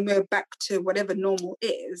 you know, when we're back to whatever normal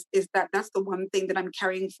is that's the one thing that I'm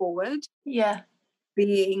carrying forward. Yeah.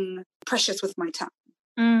 Being precious with my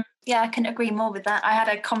time. Yeah, I couldn't agree more with that. I had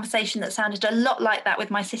a conversation that sounded a lot like that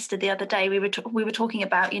with my sister the other day. We were talking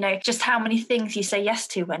about, you know, just how many things you say yes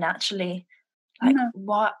to when actually, like,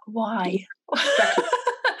 why?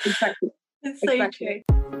 Exactly. It's so true.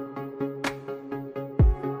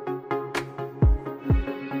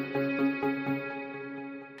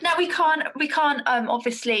 Now we can't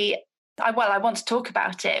obviously. I want to talk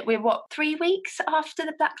about it. We're 3 weeks after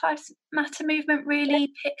the Black Lives Matter movement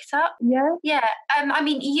really picked up. Yeah. I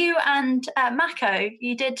mean, you and Mako,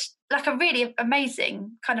 you did like a really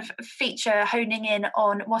amazing kind of feature honing in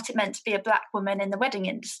on what it meant to be a Black woman in the wedding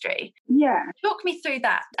industry. Yeah. Talk me through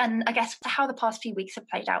that, and I guess how the past few weeks have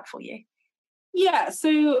played out for you. Yeah,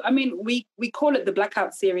 so I mean, we call it the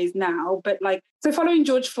Blackout series now, but like, so following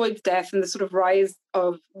George Floyd's death and the sort of rise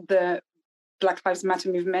of the Black Lives Matter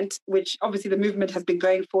movement, which obviously the movement has been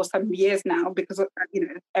going for some years now because of, you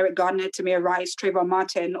know, Eric Garner, Tamir Rice, Trayvon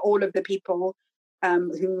Martin, all of the people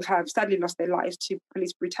who have sadly lost their lives to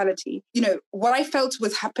police brutality. You know, what I felt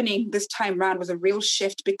was happening this time round was a real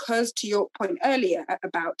shift because, to your point earlier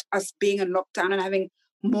about us being in lockdown and having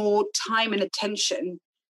more time and attention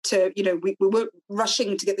to, you know, we weren't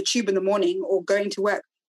rushing to get the tube in the morning or going to work.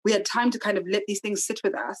 We had time to kind of let these things sit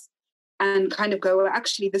with us. and kind of go, well,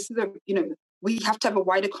 actually, this is we have to have a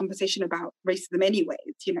wider conversation about racism anyways,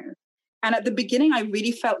 And at the beginning, I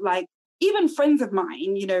really felt like even friends of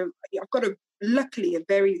mine, I've got luckily a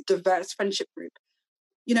very diverse friendship group.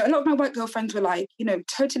 A lot of my white girlfriends were like,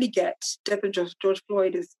 totally get death of George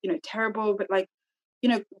Floyd is, terrible, but like,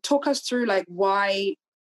 talk us through like why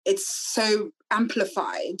it's so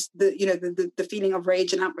amplified, the feeling of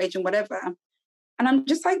rage and outrage and whatever. And I'm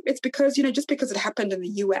just like, it's because, just because it happened in the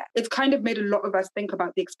US, it's kind of made a lot of us think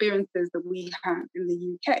about the experiences that we have in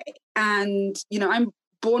the UK. And, I'm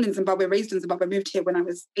born in Zimbabwe, raised in Zimbabwe, moved here when I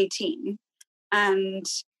was 18. And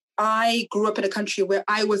I grew up in a country where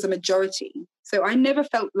I was a majority. So I never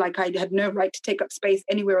felt like I had no right to take up space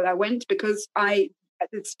anywhere I went because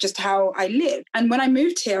it's just how I live. And when I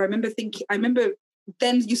moved here, I remember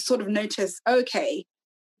then you sort of notice, okay,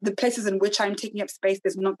 the places in which I'm taking up space,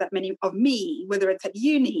 there's not that many of me, whether it's at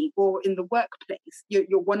uni or in the workplace.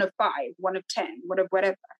 You're one of 5, one of 10, one of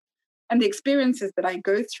whatever. And the experiences that I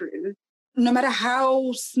go through, no matter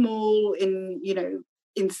how small in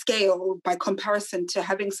scale by comparison to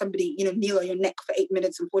having somebody, kneel on your neck for 8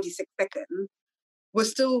 minutes and 46 seconds, was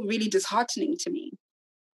still really disheartening to me.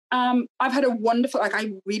 I've had a wonderful,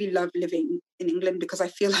 I really love living in England because I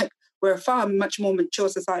feel like we're a far much more mature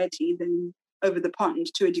society than over the pond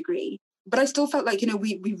to a degree. But I still felt like,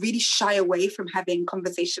 we really shy away from having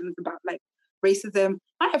conversations about like racism.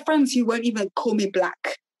 I have friends who won't even call me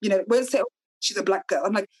black, won't say, oh, she's a black girl.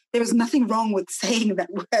 I'm like, there is nothing wrong with saying that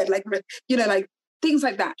word, like things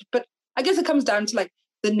like that. But I guess it comes down to like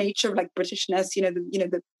the nature of like Britishness,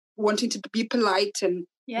 the wanting to be polite and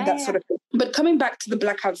sort of thing. But coming back to the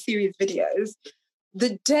Blackout series videos,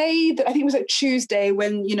 the day that I think it was a Tuesday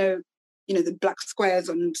when, the black squares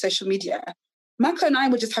on social media, Mako and I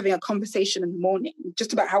were just having a conversation in the morning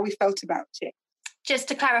just about how we felt about it. Just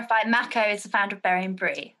to clarify, Mako is the founder of Berry and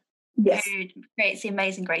Brie, yes, who creates the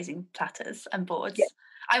amazing grazing platters and boards. Yes.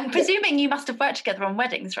 I'm presuming you must have worked together on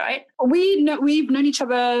weddings, right? We've known each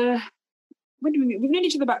other. We've known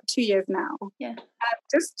each other about 2 years now. Yeah.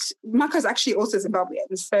 Mako's actually also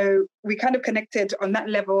Zimbabwean, so we kind of connected on that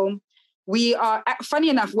level. We are, funny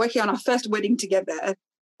enough, working on our first wedding together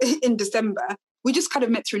in December. We just kind of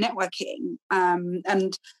met through networking,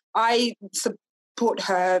 and I support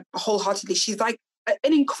her wholeheartedly. She's like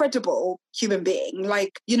an incredible human being,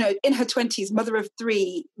 like, in her 20s, mother of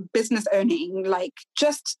 3, business owning, like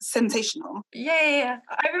just sensational. Yeah.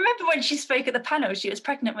 I remember when she spoke at the panel, she was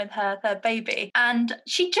pregnant with her third baby, and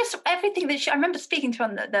she just, everything that I remember speaking to her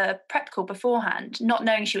on the prep call beforehand, not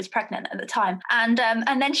knowing she was pregnant at the time. And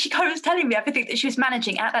then she kind of was telling me everything that she was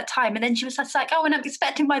managing at that time. And then she was just like, oh, and I'm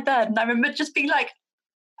expecting my third. And I remember just being like,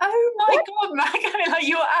 oh my God, Mako, like,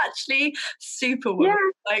 you're actually superwoman.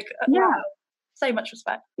 Yeah. Like, wow. So much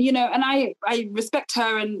respect. And I respect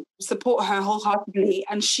her and support her wholeheartedly,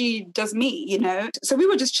 and she does me, So we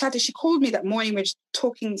were just chatting. She called me that morning, we were just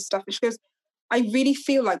talking stuff, and she goes, I really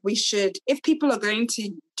feel like we should, if people are going to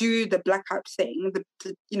do the blackout thing,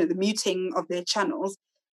 the muting of their channels,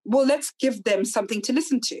 well, let's give them something to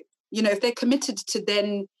listen to. If they're committed to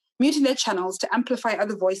then muting their channels to amplify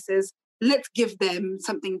other voices, let's give them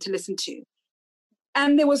something to listen to.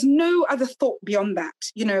 And there was no other thought beyond that.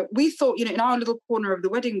 We thought, in our little corner of the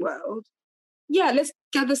wedding world, let's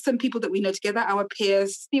gather some people that we know together, our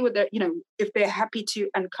peers, see what they're, if they're happy to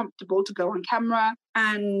and comfortable to go on camera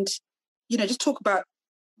and, just talk about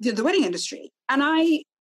the wedding industry. And I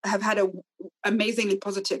have had an amazingly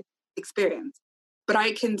positive experience, but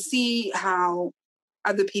I can see how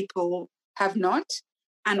other people have not.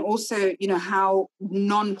 And also, how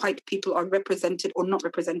non-white people are represented or not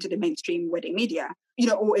represented in mainstream wedding media,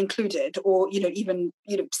 or included, or, even,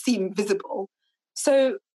 seem visible.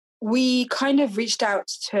 So we kind of reached out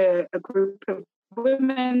to a group of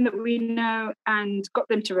women that we know and got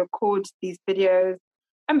them to record these videos.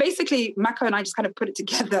 And basically, Mako and I just kind of put it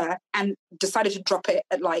together and decided to drop it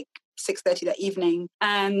at like 6:30 that evening,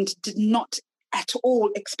 and did not at all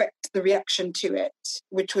expect the reaction to it,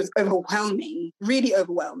 which was overwhelming, really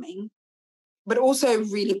overwhelming, but also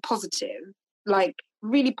really positive, like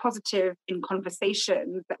really positive in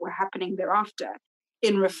conversations that were happening thereafter,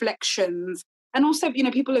 in reflections, and also,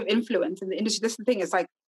 people of influence in the industry. This is the thing, it's like,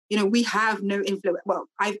 we have no influence. Well,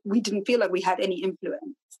 we didn't feel like we had any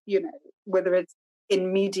influence, whether it's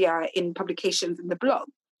in media, in publications, in the blog.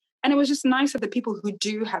 And it was just nice that the people who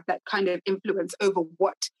do have that kind of influence over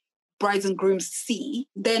what brides and grooms see,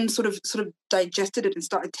 then sort of digested it and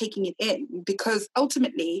started taking it in, because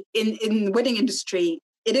ultimately in the wedding industry,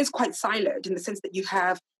 it is quite siloed in the sense that you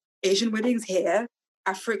have Asian weddings here,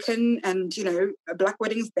 African and, Black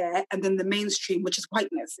weddings there, and then the mainstream, which is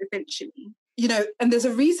whiteness, essentially. And there's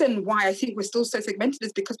a reason why I think we're still so segmented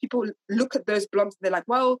is because people look at those blogs and they're like,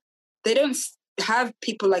 well, they don't have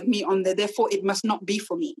people like me on there, therefore it must not be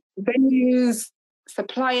for me. Venues,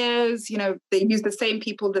 suppliers, they use the same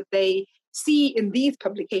people that they see in these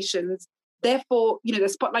publications. Therefore, the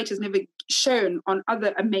spotlight is never shown on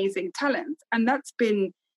other amazing talents. And that's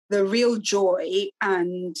been the real joy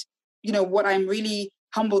and, what I'm really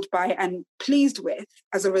humbled by and pleased with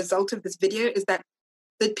as a result of this video is that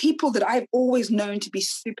the people that I've always known to be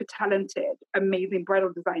super talented, amazing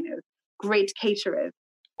bridal designers, great caterers,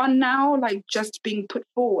 are now just being put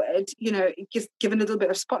forward, just given a little bit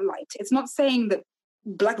of spotlight. It's not saying that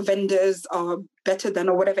Black vendors are better than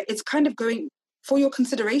or whatever. It's kind of going for your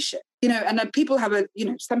consideration, and then people have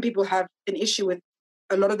some people have an issue with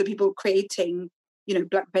a lot of the people creating,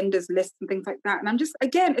 Black vendors lists and things like that. And I'm just,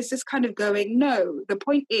 again, it's just kind of going, no, the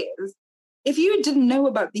point is, if you didn't know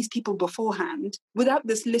about these people beforehand, without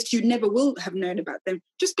this list, you never will have known about them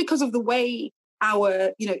just because of the way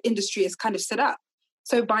our, industry is kind of set up.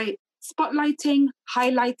 So by spotlighting,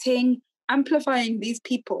 highlighting, amplifying these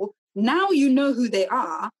people, now you know who they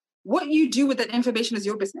are. What you do with that information is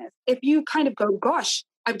your business. If you kind of go, gosh,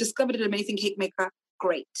 I've discovered an amazing cake maker,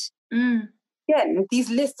 great. Again, these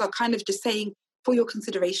lists are kind of just saying for your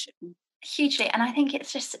consideration. Hugely. And I think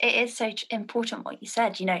it is so important what you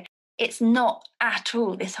said, it's not at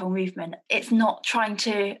all this whole movement. It's not trying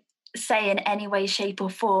to say in any way, shape or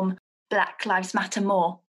form, Black Lives Matter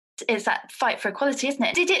more. It's that fight for equality, isn't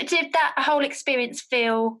it? Did that whole experience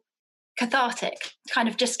feel cathartic? Kind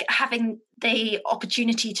of just having the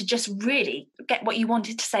opportunity to just really get what you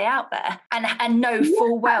wanted to say out there and know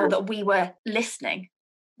full well that we were listening.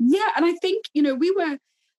 Yeah, and I think,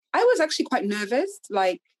 I was actually quite nervous.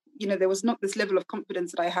 There was not this level of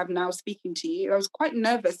confidence that I have now speaking to you. I was quite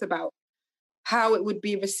nervous about how it would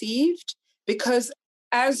be received because,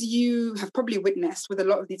 as you have probably witnessed with a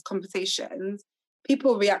lot of these conversations,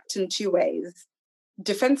 people react in two ways: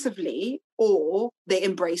 defensively, or they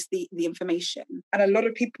embrace the information. And a lot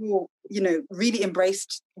of people, really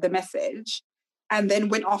embraced the message and then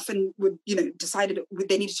went off and would, decided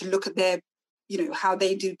they needed to look at their, how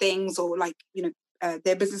they do things or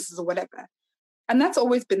their businesses or whatever. And that's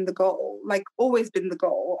always been the goal, I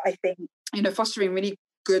think, fostering really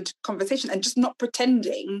good conversation and just not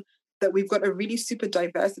pretending that we've got a really super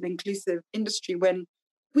diverse and inclusive industry when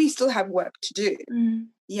we still have work to do.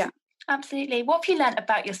 Yeah. Absolutely. What have you learned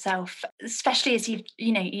about yourself, especially as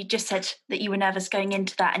you just said that you were nervous going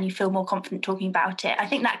into that and you feel more confident talking about it? I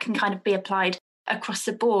think that can kind of be applied across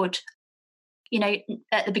the board.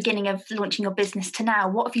 At the beginning of launching your business to now,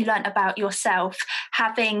 what have you learned about yourself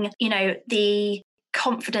having, the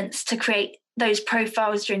confidence to create those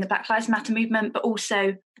profiles during the Black Lives Matter movement, but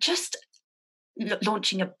also just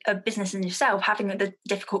launching a business in yourself, having the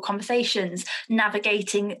difficult conversations,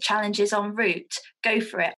 navigating challenges en route? Go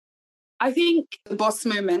for it. I think the boss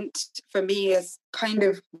moment for me is kind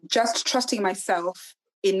of just trusting myself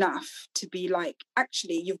enough to be like,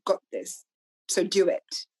 actually, you've got this, so do it.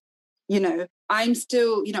 I'm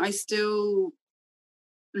still, I still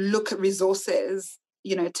look at resources,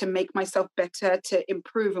 to make myself better, to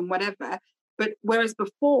improve and whatever. But whereas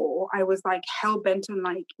before I was hell-bent on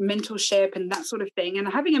mentorship and that sort of thing. And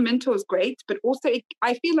having a mentor is great, but also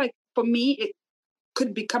I feel like for me, it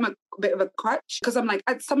could become a bit of a crutch because I'm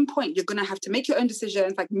at some point you're going to have to make your own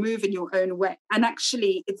decisions, move in your own way. And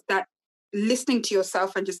actually it's that listening to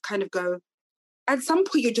yourself and just kind of go, at some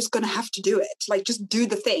point you're just going to have to do it. Just do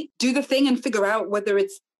the thing and figure out whether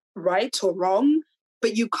it's right or wrong.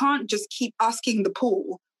 But you can't just keep asking the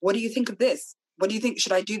pool, what do you think of this? What do you think?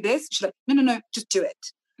 Should I do this? No, just do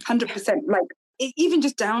it. 100%. Even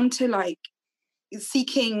just down to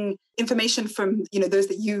seeking information from, those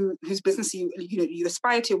that whose business you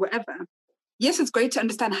aspire to, whatever. Yes, it's great to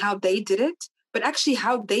understand how they did it, but actually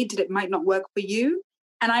how they did it might not work for you.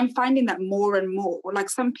 And I'm finding that more and more.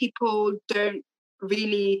 Some people don't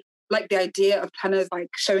really like the idea of planners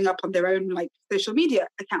showing up on their own social media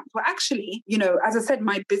accounts. Well, actually, as I said,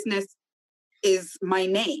 my business is my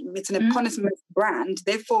name. It's an eponymous brand.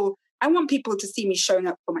 Therefore, I want people to see me showing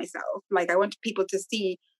up for myself. I want people to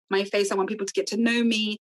see my face. I want people to get to know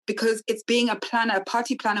me because it's being a planner, a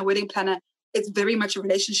party planner, wedding planner. It's very much a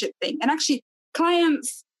relationship thing. And actually,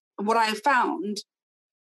 clients, what I have found,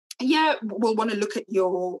 will want to look at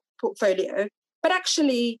your portfolio, but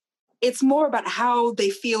actually, it's more about how they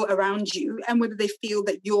feel around you and whether they feel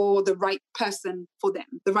that you're the right person for them,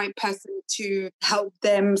 the right person to help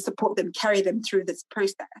them, support them, carry them through this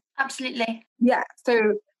process. Absolutely. Yeah.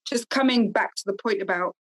 So just coming back to the point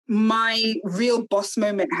about my real boss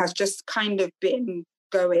moment has just kind of been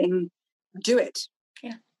going, do it.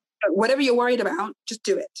 Yeah. Whatever you're worried about, just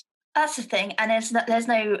do it. That's the thing, and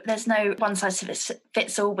there's no one size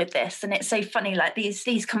fits all with this, and it's so funny. Like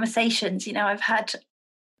these conversations, you know, I've had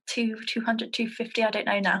 200, 250, I don't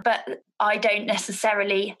know now, but I don't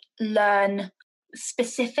necessarily learn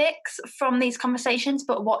specifics from these conversations.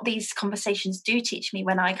 But what these conversations do teach me,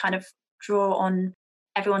 when I kind of draw on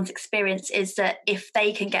everyone's experience, is that if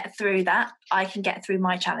they can get through that, I can get through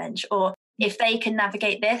my challenge. Or if they can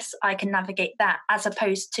navigate this, I can navigate that, as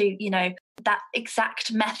opposed to, you know, that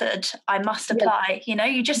exact method I must apply. You know,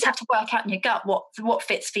 you just have to work out in your gut what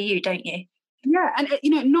fits for you, don't you? Yeah. And, you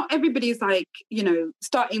know, not everybody's like, you know,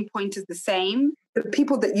 starting point is the same. The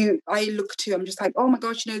people that I look to, I'm just like, oh my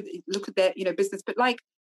gosh, you know, look at their, you know, business. But like,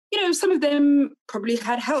 you know, some of them probably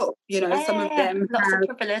had help, you know, some of them lots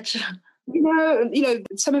of privilege. You know,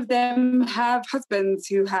 some of them have husbands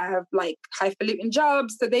who have like highfalutin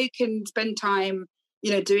jobs, so they can spend time,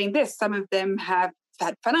 you know, doing this. Some of them have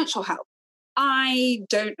had financial help. I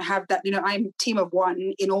don't have that. You know, I'm a team of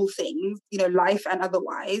one in all things, you know, life and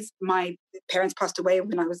otherwise. My parents passed away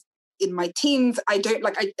when I was in my teens. I don't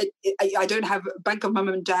have a bank of mum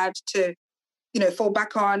and dad to, you know, fall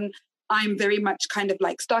back on. I'm very much kind of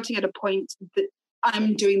like starting at a point that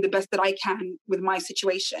I'm doing the best that I can with my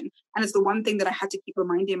situation. And it's the one thing that I had to keep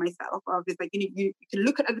reminding myself of, is like, you know, you can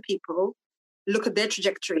look at other people, look at their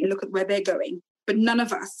trajectory, look at where they're going, but none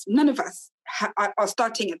of us are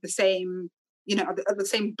starting at the same, you know, at the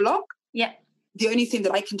same block. Yeah. The only thing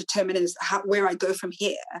that I can determine is where I go from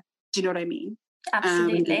here. Do you know what I mean?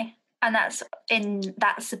 Absolutely. And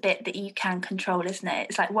that's the bit that you can control, isn't it?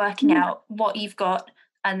 It's like working out what you've got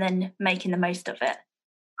and then making the most of it.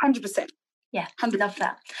 100%. Yeah, 100%. Love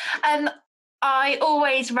that. I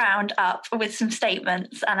always round up with some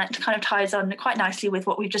statements, and it kind of ties on quite nicely with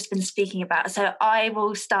what we've just been speaking about. So I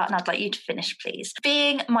will start, and I'd like you to finish, please.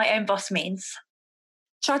 Being my own boss means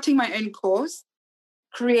charting my own course,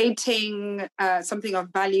 creating something of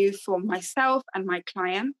value for myself and my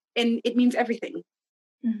client, and it means everything.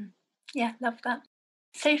 Yeah, love that.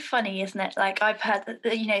 So funny, isn't it? Like, I've heard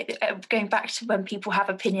that, you know, going back to when people have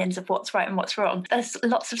opinions of what's right and what's wrong, there's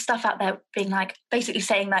lots of stuff out there being like, basically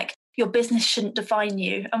saying like, your business shouldn't define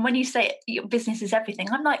you. And when you say your business is everything,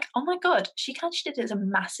 I'm like, oh my God, she did it as a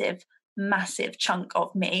massive, massive chunk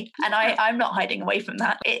of me. And I'm not hiding away from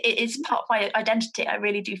that. It is part of my identity. I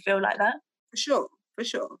really do feel like that. For sure.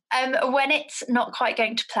 When it's not quite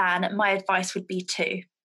going to plan, my advice would be to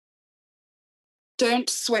don't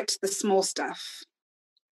sweat the small stuff.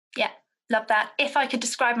 Yeah, love that. If I could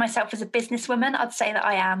describe myself as a businesswoman, I'd say that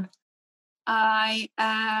I am. I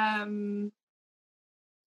am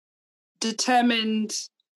determined,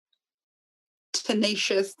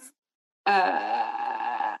 tenacious.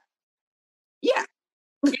 Yeah.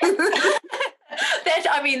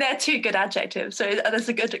 They're two good adjectives, so that's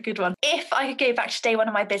a good one. If I could go back to day one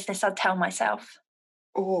of my business, I'd tell myself.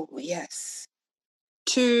 Oh, yes.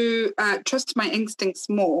 To trust my instincts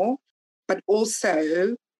more, but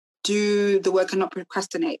also do the work and not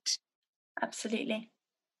procrastinate. Absolutely.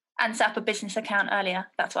 And set up a business account earlier.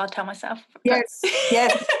 That's what I'd tell myself. Yes.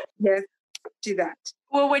 Do that.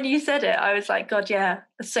 Well, when you said it, I was like, God, yeah,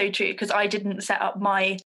 that's so true. Because I didn't set up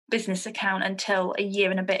my business account until a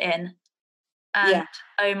year and a bit in. And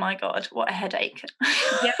oh my God, what a headache.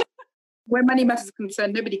 Yeah. Where money matters is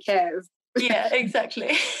concerned, nobody cares. Yeah,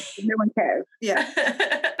 exactly. No one cares. Yeah.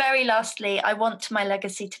 Very lastly, I want my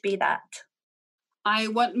legacy to be that. I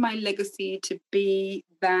want my legacy to be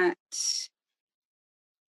that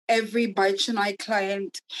every By Chennai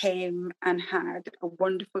client came and had a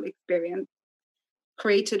wonderful experience,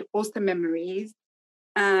 created awesome memories,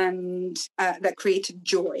 and that created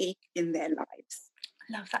joy in their lives.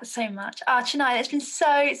 Love that so much. Chennai, it's been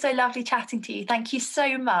so lovely chatting to you. Thank you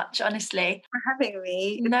so much, honestly. For having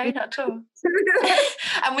me. No, not at all.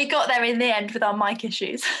 And we got there in the end with our mic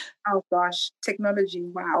issues. Oh gosh, technology,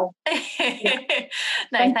 wow. Yeah.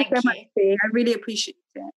 No, thank you so much, Fee. I really appreciate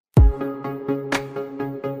it.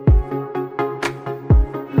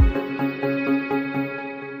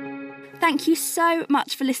 Thank you so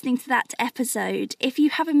much for listening to that episode. If you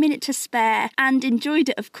have a minute to spare and enjoyed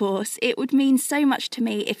it, of course, it would mean so much to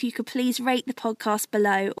me if you could please rate the podcast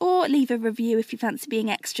below or leave a review if you fancy being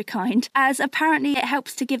extra kind, as apparently it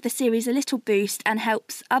helps to give the series a little boost and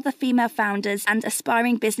helps other female founders and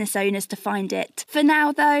aspiring business owners to find it. For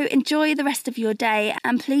now, though, enjoy the rest of your day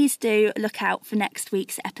and please do look out for next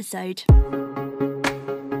week's episode.